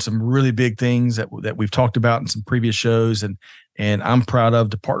 You've done some really big things that we've talked about in some previous shows, and I'm proud of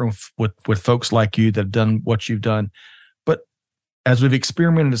to partner with folks like you that have done what you've done. But as we've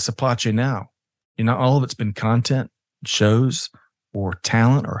experimented in supply chain now, not all of it's been content, shows, or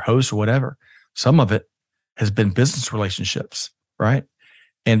talent, or hosts, or whatever. Some of it has been business relationships, right?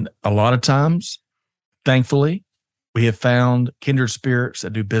 And a lot of times, thankfully, we have found kindred spirits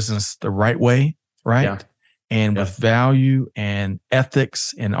that do business the right way, right? Yeah. And with value and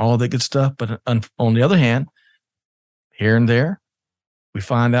ethics and all of that good stuff. But on the other hand, here and there, we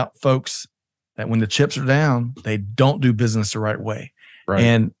find out folks that when the chips are down, they don't do business the right way. Right.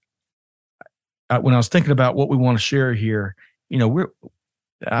 And when I was thinking about what we want to share here,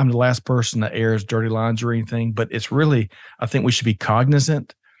 I'm the last person that airs dirty lines or anything, but it's really, I think we should be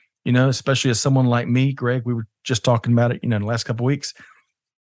cognizant, especially as someone like me, Greg, we were just talking about it, in the last couple of weeks.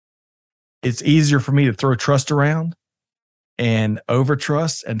 It's easier for me to throw trust around and over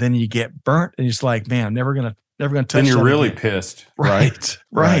trust, and then you get burnt, and it's like, man, I'm never gonna touch. Then you're really again. pissed, right?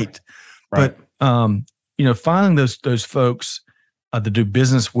 But finding those folks that do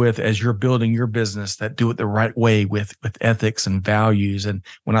business with as you're building your business that do it the right way with ethics and values. And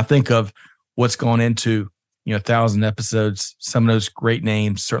when I think of what's gone into 1,000 episodes, some of those great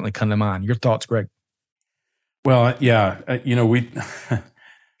names certainly come to mind. Your thoughts, Greg? Well, yeah, we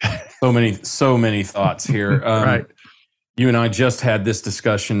so many thoughts here. Right. You and I just had this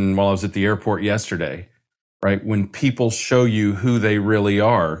discussion while I was at the airport yesterday, right? When people show you who they really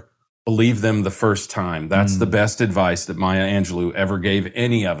are, believe them the first time. That's the best advice that Maya Angelou ever gave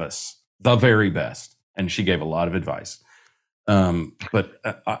any of us, the very best. And she gave a lot of advice. But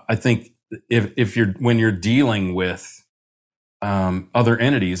I think when you're dealing with other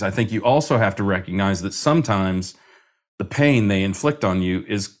entities, I think you also have to recognize that sometimes the pain they inflict on you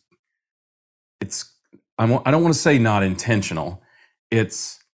I don't want to say not intentional.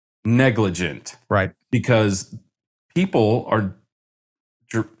 It's negligent, right? Because people are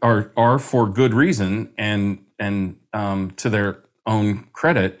for good reason and to their own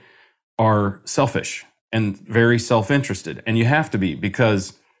credit are selfish and very self-interested, and you have to be,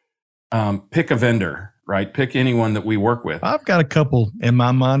 because pick a vendor, right? Pick anyone that we work with. I've got a couple in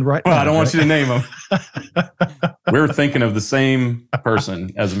my mind right now. I don't want you to name them. We're thinking of the same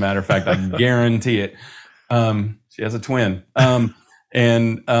person, as a matter of fact. I guarantee it. She has a twin.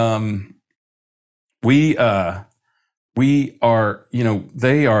 We are,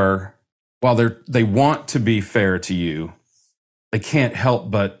 they are, while they want to be fair to you, they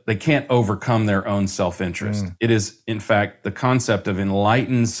can't overcome their own self-interest. It is, in fact, the concept of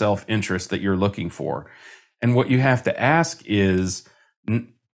enlightened self-interest that you're looking for. And what you have to ask is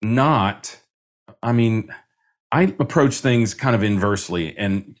I approach things kind of inversely,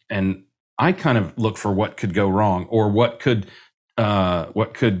 and I kind of look for what could go wrong, or what could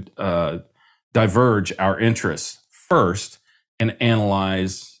diverge our interests first, and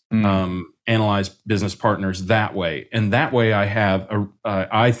analyze business partners that way. And that way I have,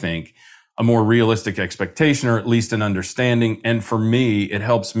 I think, a more realistic expectation, or at least an understanding. And for me, it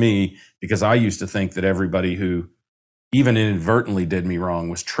helps me because I used to think that everybody who even inadvertently did me wrong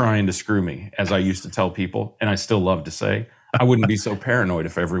was trying to screw me, as I used to tell people. And I still love to say, I wouldn't be so paranoid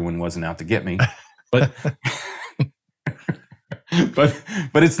if everyone wasn't out to get me. But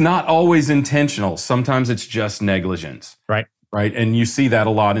but it's not always intentional. Sometimes it's just negligence. Right. Right. And you see that a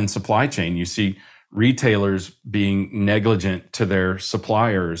lot in supply chain. You see retailers being negligent to their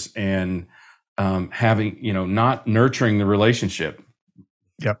suppliers and having, not nurturing the relationship.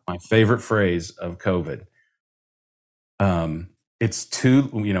 Yep. My favorite phrase of COVID. It's too,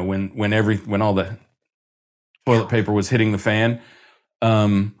 when all the toilet paper was hitting the fan,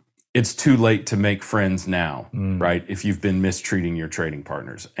 it's too late to make friends now, right? If you've been mistreating your trading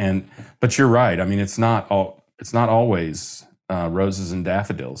partners. But you're right. I mean, it's not always roses and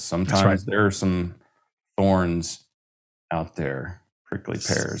daffodils. Sometimes there are some thorns out there, prickly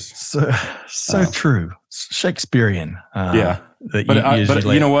pears. So true. Shakespearean. But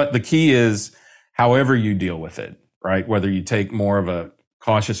you know what? The key is however you deal with it, right? Whether you take more of a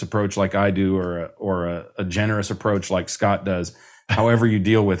cautious approach like I do, or a generous approach like Scott does, however you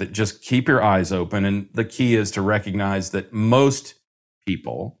deal with it, just keep your eyes open. And the key is to recognize that most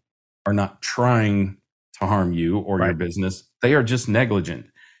people are not trying to harm you or your business. They are just negligent.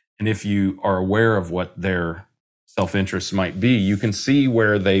 And if you are aware of what their self-interests might be, you can see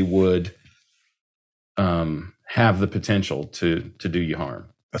where they would have the potential to do you harm.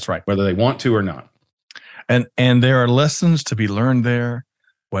 That's right. Whether they want to or not. And there are lessons to be learned there,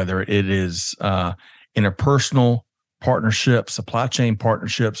 whether it is interpersonal partnerships, supply chain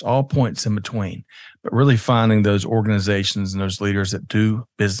partnerships, all points in between, but really finding those organizations and those leaders that do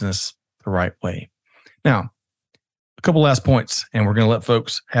business the right way. Now, a couple last points, and we're going to let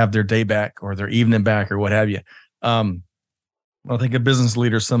folks have their day back or their evening back or what have you. I think a business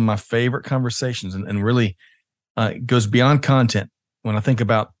leader, some of my favorite conversations, and really it goes beyond content. When I think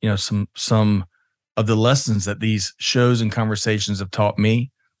about some of the lessons that these shows and conversations have taught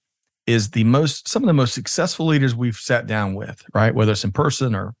me, is some of the most successful leaders we've sat down with, right? Whether it's in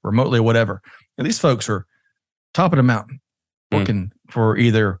person or remotely or whatever. And these folks are top of the mountain, working for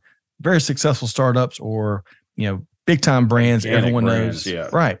either very successful startups or, big time brands everyone knows. Yeah.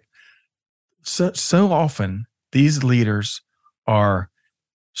 Right. So often these leaders are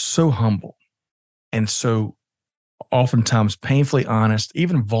so humble and so oftentimes painfully honest,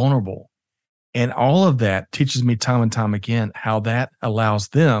 even vulnerable. And all of that teaches me time and time again how that allows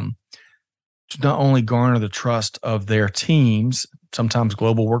them to not only garner the trust of their teams, sometimes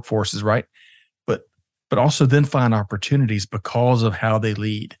global workforces, right? But also then find opportunities because of how they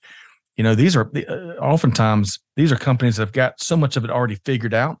lead. These are oftentimes these are companies that have got so much of it already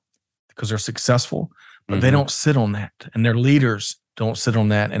figured out because they're successful, but they don't sit on that, and their leaders don't sit on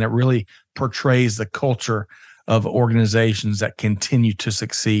that. And it really portrays the culture of organizations that continue to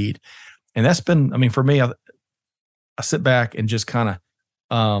succeed. And that's been, for me, I sit back and just kind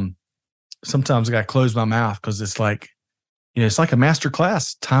of, sometimes I got to close my mouth because it's like, it's like a master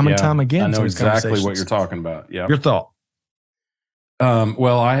class time and time again. I know exactly what you're talking about. Yeah. Your thought?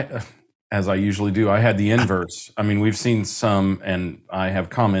 Well, as I usually do, I had the inverse. We've seen some, and I have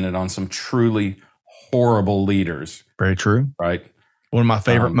commented on some truly horrible leaders. Very true. Right. One of my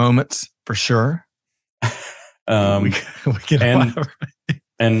favorite moments for sure. And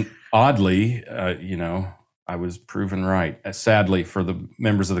oddly, I was proven right, sadly for the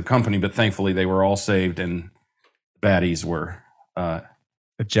members of the company, but thankfully they were all saved and baddies were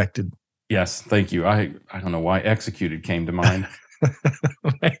ejected. Yes, thank you. I don't know why executed came to mind.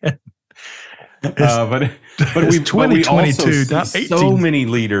 But we also see so many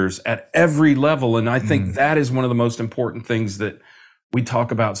leaders at every level, and I think that is one of the most important things that we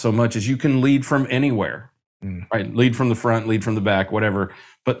talk about so much is you can lead from anywhere, right? Lead from the front, lead from the back, whatever,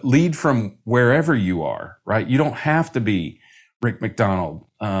 but lead from wherever you are, right? You don't have to be Rick McDonald.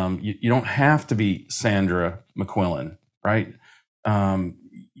 You don't have to be Sandra McQuillan, right?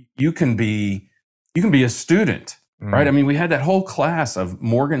 You can be a student, right? We had that whole class of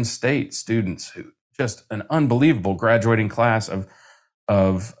Morgan State students who just an unbelievable graduating class of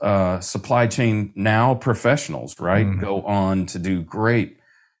supply chain now professionals, right? Go on to do great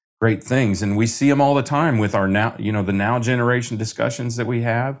things. And we see them all the time with our now, the now generation discussions that we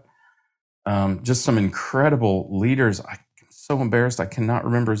have. Just some incredible leaders. I'm so embarrassed. I cannot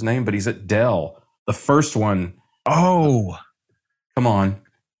remember his name, but he's at Dell. The first one. Oh, come on.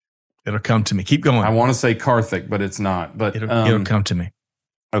 It'll come to me. Keep going. I want to say Karthik, but it's not. But it'll come to me.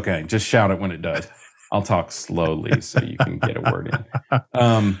 Okay, just shout it when it does. I'll talk slowly so you can get a word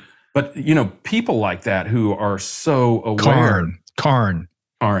in. But people like that who are so aware. Karn.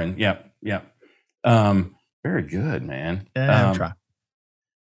 Yep. Very good, man. Yeah,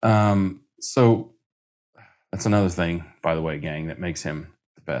 So that's another thing, by the way, gang, that makes him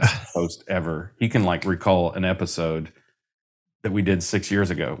the best host ever. He can recall an episode that we did 6 years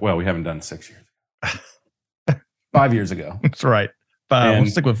ago. Well, we haven't done 6 years. 5 years ago. That's right. 5.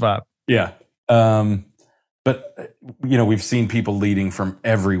 We'll stick with 5. Yeah. But we've seen people leading from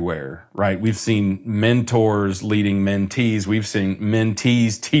everywhere, right? We've seen mentors leading mentees. We've seen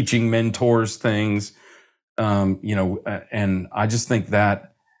mentees teaching mentors things. And I just think that's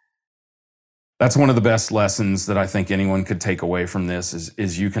one of the best lessons that I think anyone could take away from this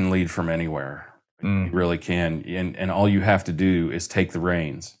is you can lead from anywhere. You really can. And all you have to do is take the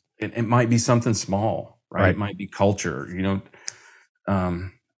reins. It might be something small, right? It might be culture,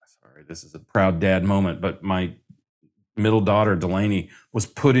 sorry, this is a proud dad moment, but my middle daughter, Delaney, was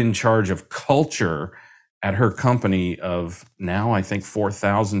put in charge of culture at her company of now, I think,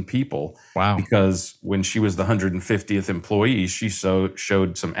 4,000 people. Wow. Because when she was the 150th employee, she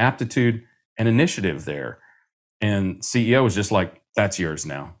showed some aptitude and initiative there. And CEO was just like, that's yours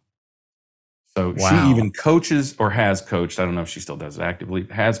now. So she even coaches or has coached, I don't know if she still does it actively,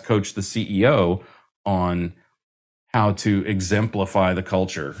 has coached the CEO on how to exemplify the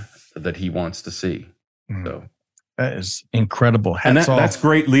culture that he wants to see. So that is incredible. That's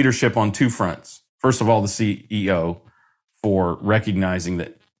great leadership on two fronts. First of all, the CEO for recognizing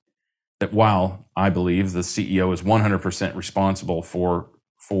that while I believe the CEO is 100% responsible for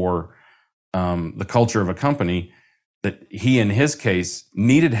the culture of a company, that he, in his case,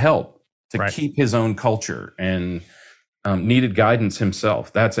 needed help to keep his own culture and needed guidance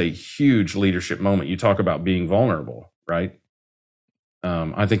himself. That's a huge leadership moment. You talk about being vulnerable, right?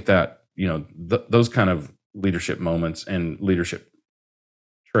 I think that, those kind of leadership moments and leadership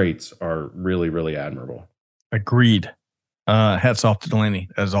traits are really, really admirable. Agreed. Hats off to Delaney.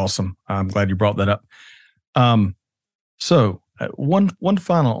 That is awesome. I'm glad you brought that up. So one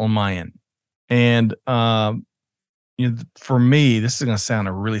final on my end. And, for me, this is going to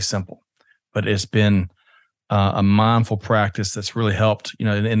sound really simple, but it's been a mindful practice that's really helped. In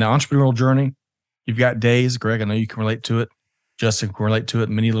the entrepreneurial journey, you've got days. Greg, I know you can relate to it. Justin can relate to it.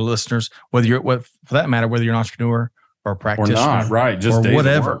 Many of the listeners, for that matter, whether you're an entrepreneur or a practitioner or not, right? Just or days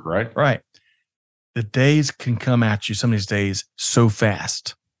whatever, of work, right? The days can come at you. Some of these days so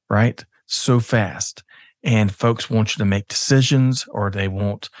fast, right? So fast, and folks want you to make decisions, or they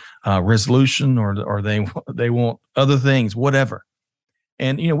want resolution, or they want other things, whatever.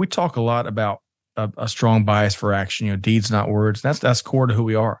 And we talk a lot about a strong bias for action. Deeds, not words. That's core to who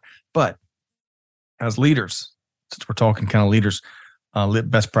we are. But as leaders, since we're talking kind of leaders,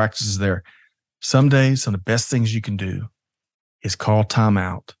 best practices there. Some days, some of the best things you can do is call time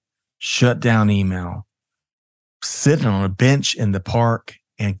out, shut down email, sit on a bench in the park,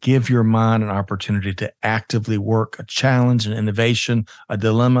 and give your mind an opportunity to actively work a challenge, an innovation, a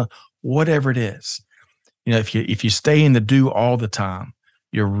dilemma, whatever it is. If you stay in the do all the time,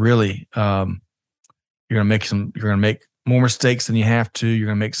 you're really you're going to make more mistakes than you have to. You're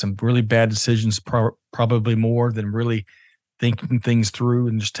going to make some really bad decisions, probably more than really thinking things through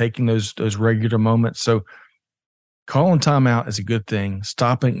and just taking those regular moments. So calling time out is a good thing.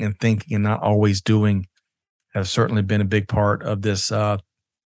 Stopping and thinking and not always doing has certainly been a big part of this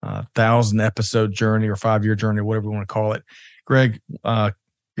 1,000-episode journey or 5-year journey, or whatever you want to call it. Greg,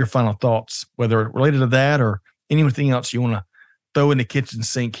 your final thoughts, whether related to that or anything else you want to throw in the kitchen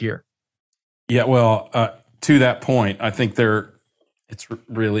sink here. Yeah, well, to that point, I think it's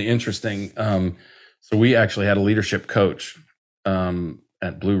really interesting. So we actually had a leadership coach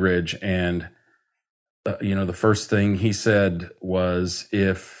at Blue Ridge, and the first thing he said was,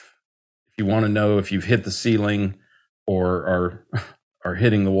 if you want to know if you've hit the ceiling or are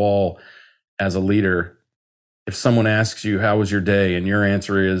hitting the wall as a leader, if someone asks you how was your day and your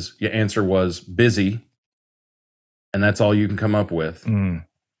answer was busy, and that's all you can come up with,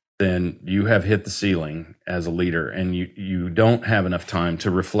 then you have hit the ceiling as a leader, and you don't have enough time to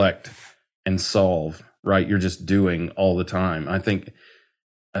reflect and solve, right? You're just doing all the time. I think,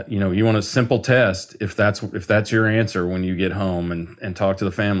 you want a simple test. If that's your answer when you get home and talk to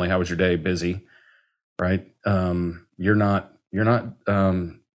the family, how was your day? Busy, right? You're not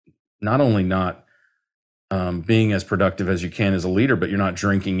only not being as productive as you can as a leader, but you're not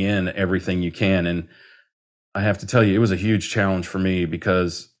drinking in everything you can. And I have to tell you, it was a huge challenge for me,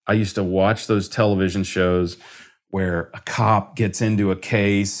 because I used to watch those television shows where a cop gets into a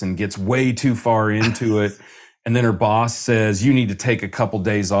case and gets way too far into it And then her boss says, you need to take a couple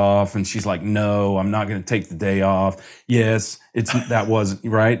days off. And she's like, no, I'm not going to take the day off. Yes, that wasn't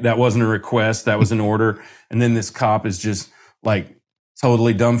right. That wasn't a request. That was an order. And then this cop is just like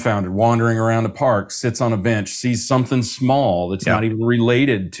totally dumbfounded, wandering around the park, sits on a bench, sees something small that's not even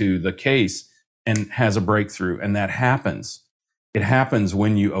related to the case and has a breakthrough. And that happens. It happens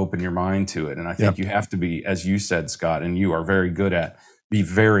when you open your mind to it. And I think you have to be, as you said, Scott, and you are very good at, be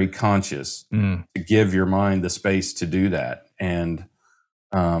very conscious to give your mind the space to do that. And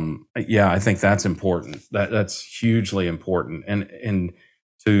I think that's important. That's hugely important. And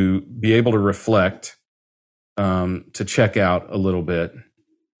to be able to reflect, to check out a little bit,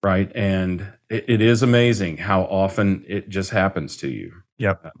 right? And it is amazing how often it just happens to you.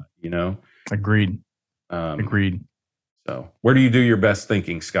 Yep. Agreed. Agreed. So where do you do your best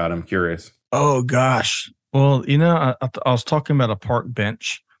thinking, Scott? I'm curious. Oh, gosh. Well, I was talking about a park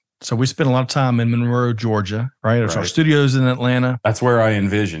bench. So we spent a lot of time in Monroe, Georgia, right? Our studios in Atlanta. That's where I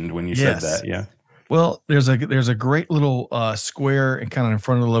envisioned when you said that. Yeah. Well, there's a great little square and kind of in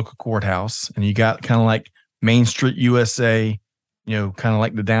front of the local courthouse, and you got kind of like Main Street, USA, kind of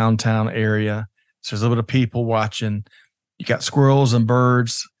like the downtown area. So there's a little bit of people watching. You got squirrels and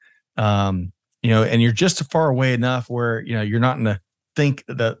birds, and you're just far away enough where you're not in the thick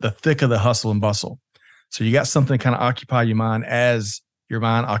of the hustle and bustle. So you got something to kind of occupy your mind as your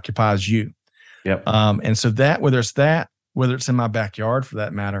mind occupies you. Yep. And so whether it's in my backyard for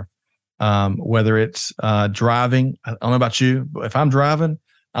that matter, whether it's driving, I don't know about you, but if I'm driving,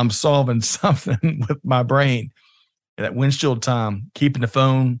 I'm solving something with my brain. That windshield time, keeping the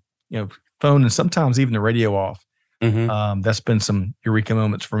phone and sometimes even the radio off. Mm-hmm. That's been some eureka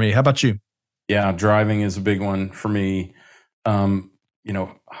moments for me. How about you? Yeah, driving is a big one for me.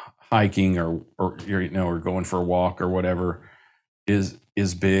 Hiking or going for a walk or whatever is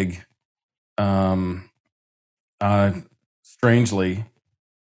big. Strangely,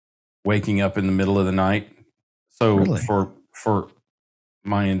 waking up in the middle of the night. So really? for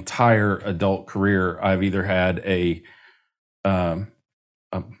my entire adult career, I've either had a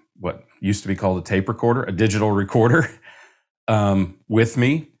what used to be called a tape recorder, a digital recorder, with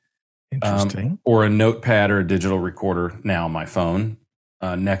me. Interesting. Or a notepad or a digital recorder, now on my phone,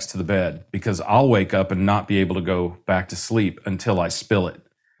 next to the bed, because I'll wake up and not be able to go back to sleep until I spill it.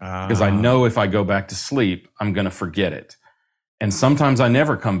 Because I know if I go back to sleep, I'm going to forget it. And sometimes I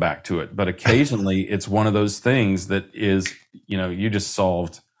never come back to it, but occasionally it's one of those things that is, you just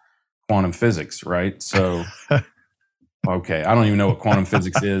solved quantum physics, right? So, okay, I don't even know what quantum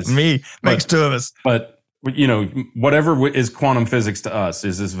physics is. Makes two of us. But whatever is quantum physics to us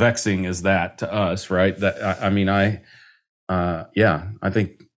is as vexing as that to us, right? I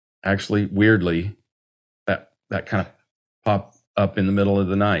think actually weirdly that kind of pop up in the middle of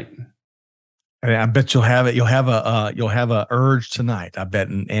the night. I bet you'll have it. You'll have a urge tonight. I bet,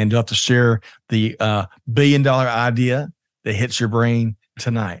 and you'll have to share the $1 billion idea that hits your brain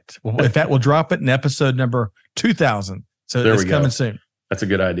tonight. Well, in fact, we'll drop it in episode number 2000. So it's coming soon. That's a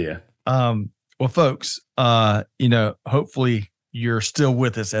good idea. Well, folks, hopefully you're still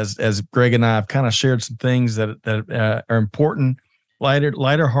with us as Greg and I have kind of shared some things that are important,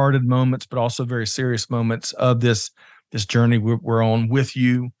 lighter-hearted moments, but also very serious moments of this journey we're on with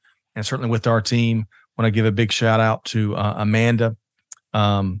you, and certainly with our team. I want to give a big shout out to Amanda,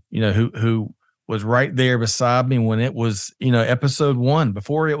 who was right there beside me when it was, episode 1,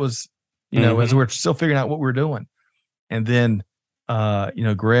 before it was, as we're still figuring out what we're doing, and then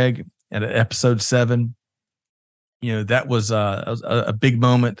Greg at episode 7. That was a big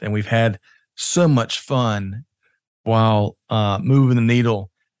moment, and we've had so much fun while moving the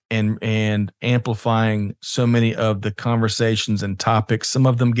needle and amplifying so many of the conversations and topics. Some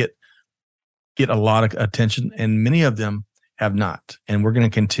of them get a lot of attention, and many of them have not. And we're going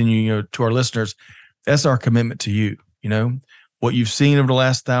to continue, to our listeners, that's our commitment to you. What you've seen over the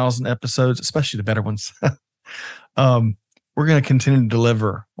last 1,000 episodes, especially the better ones. We're going to continue to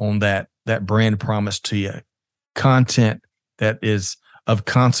deliver on that brand promise to you. Content that is of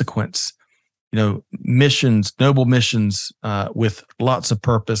consequence, missions, noble missions, with lots of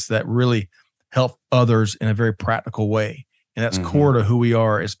purpose that really help others in a very practical way. And that's core to who we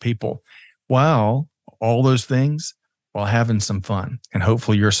are as people. While all those things, while having some fun, and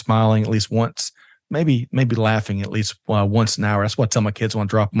hopefully you're smiling at least once, maybe laughing at least once an hour. That's what I tell my kids when I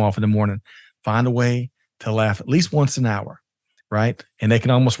drop them off in the morning. Find a way to laugh at least once an hour, right? And they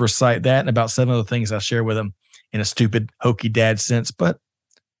can almost recite that and about 7 other things I share with them in a stupid, hokey dad sense, but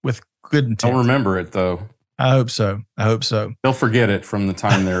with good intent. I'll remember it, though. I hope so. They'll forget it from the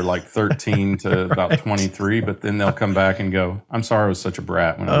time they're like 13 to about 23, but then they'll come back and go, I'm sorry I was such a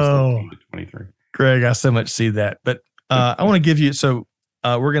brat when I was 13 to 23. Greg, I so much see that. But I want to give you, so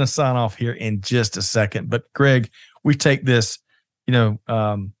we're going to sign off here in just a second. But Greg, we take this, we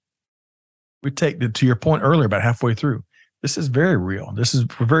take to your point earlier about halfway through. This is very real.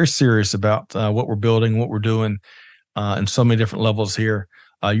 We're very serious about what we're building, what we're doing in so many different levels here.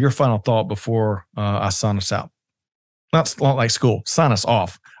 Your final thought before I sign us out. Not like school. Sign us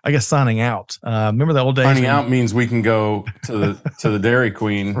off. I guess signing out. Remember the old days? Signing out means we can go to the Dairy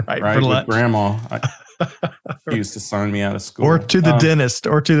Queen, right? With Grandma. She used to sign me out of school. Or to the dentist,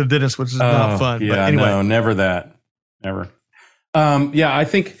 which is not fun. Yeah, but anyway. No, never that. Never. I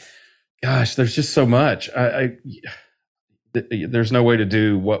think, gosh, there's just so much. There's no way to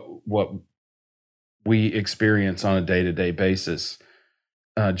do what we experience on a day-to-day basis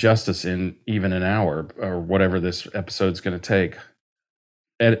justice in even an hour or whatever this episode's going to take.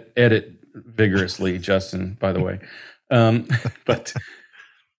 Edit vigorously, Justin, by the way. But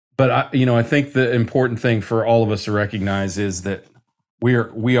I think the important thing for all of us to recognize is that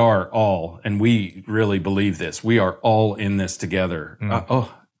we are all, and we really believe this, we are all in this together.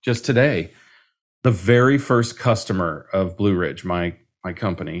 Just today, the very first customer of Blue Ridge, my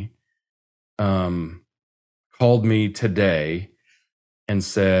company, called me today and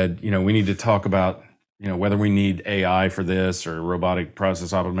said, we need to talk about, whether we need AI for this or robotic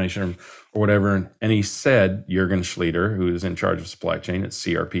process automation or whatever. And he said, Jürgen Schlieder, who is in charge of supply chain at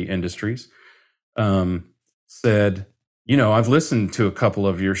CRP Industries, said, I've listened to a couple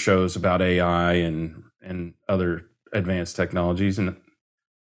of your shows about AI and other advanced technologies, and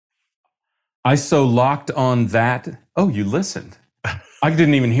I so locked on that. Oh, you listened. I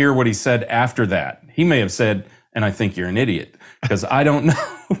didn't even hear what he said after that. He may have said, and I think you're an idiot, because I don't know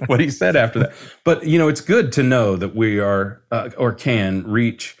what he said after that. But, it's good to know that we are or can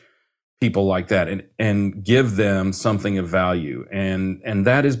reach people like that and give them something of value. And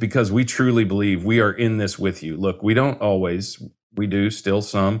that is because we truly believe we are in this with you. Look, we do still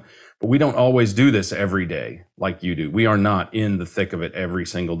some, but we don't always do this every day like you do. We are not in the thick of it every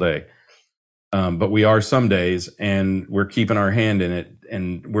single day. But we are some days, and we're keeping our hand in it,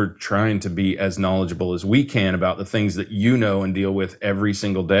 and we're trying to be as knowledgeable as we can about the things that and deal with every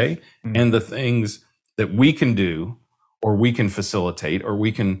single day, and the things that we can do, or we can facilitate, or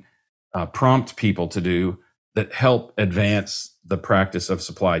we can prompt people to do that help advance the practice of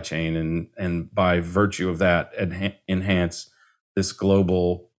supply chain, and by virtue of that, enhance this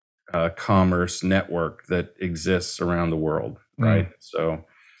global commerce network that exists around the world, right? So,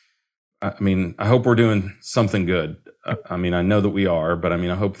 I hope we're doing something good. I know that we are, but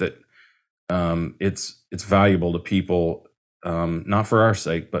I hope that it's valuable to people, not for our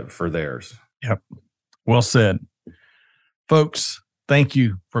sake, but for theirs. Yep. Well said. Folks, thank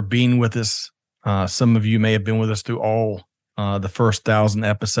you for being with us. Some of you may have been with us through all the first 1,000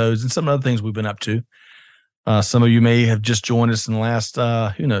 episodes and some other things we've been up to. Some of you may have just joined us in the last,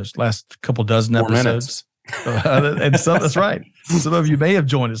 last couple dozen episodes. And that's right. Some of you may have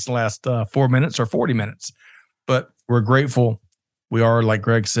joined us the last 4 minutes or 40 minutes, but we're grateful. We are, like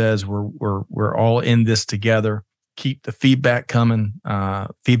Greg says, we're all in this together. Keep the feedback coming.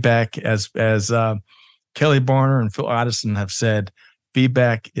 Feedback, as Kelly Barner and Phil Addison have said,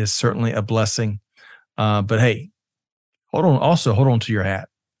 feedback is certainly a blessing. But hey, hold on to your hat,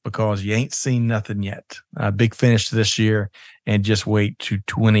 because you ain't seen nothing yet. Big finish to this year, and just wait to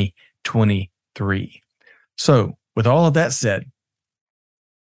 2023. So with all of that said,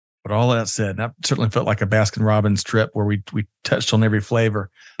 and I certainly felt like a Baskin-Robbins trip where we touched on every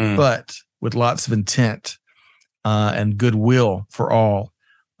flavor, but with lots of intent and goodwill for all,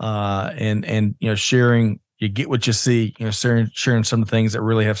 and sharing. You get what you see. Sharing some of the things that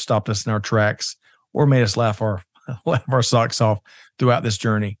really have stopped us in our tracks or made us laugh our socks off throughout this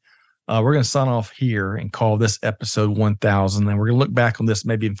journey. We're going to sign off here and call this episode 1000, and we're going to look back on this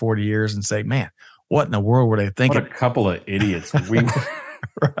maybe in 40 years and say, man, what in the world were they thinking? What a couple of idiots.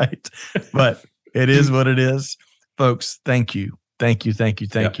 Right. But it is what it is. Folks, thank you. Thank you.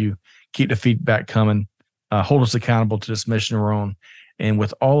 Keep the feedback coming. Hold us accountable to this mission we're on. And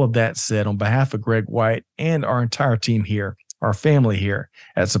with all of that said, on behalf of Greg White and our entire team here, our family here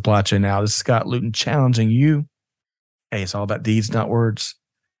at Supply Chain Now, this is Scott Luton challenging you. Hey, it's all about deeds, not words.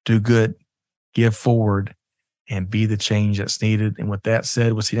 Do good, give forward, and be the change that's needed. And with that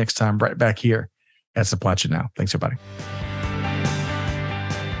said, we'll see you next time right back here at Supply Chain Now. Thanks, everybody.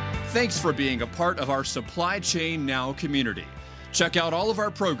 Thanks for being a part of our Supply Chain Now community. Check out all of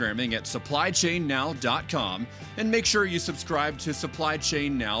our programming at supplychainnow.com, and make sure you subscribe to Supply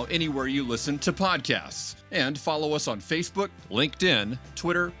Chain Now anywhere you listen to podcasts. And follow us on Facebook, LinkedIn,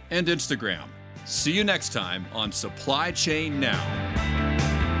 Twitter, and Instagram. See you next time on Supply Chain Now.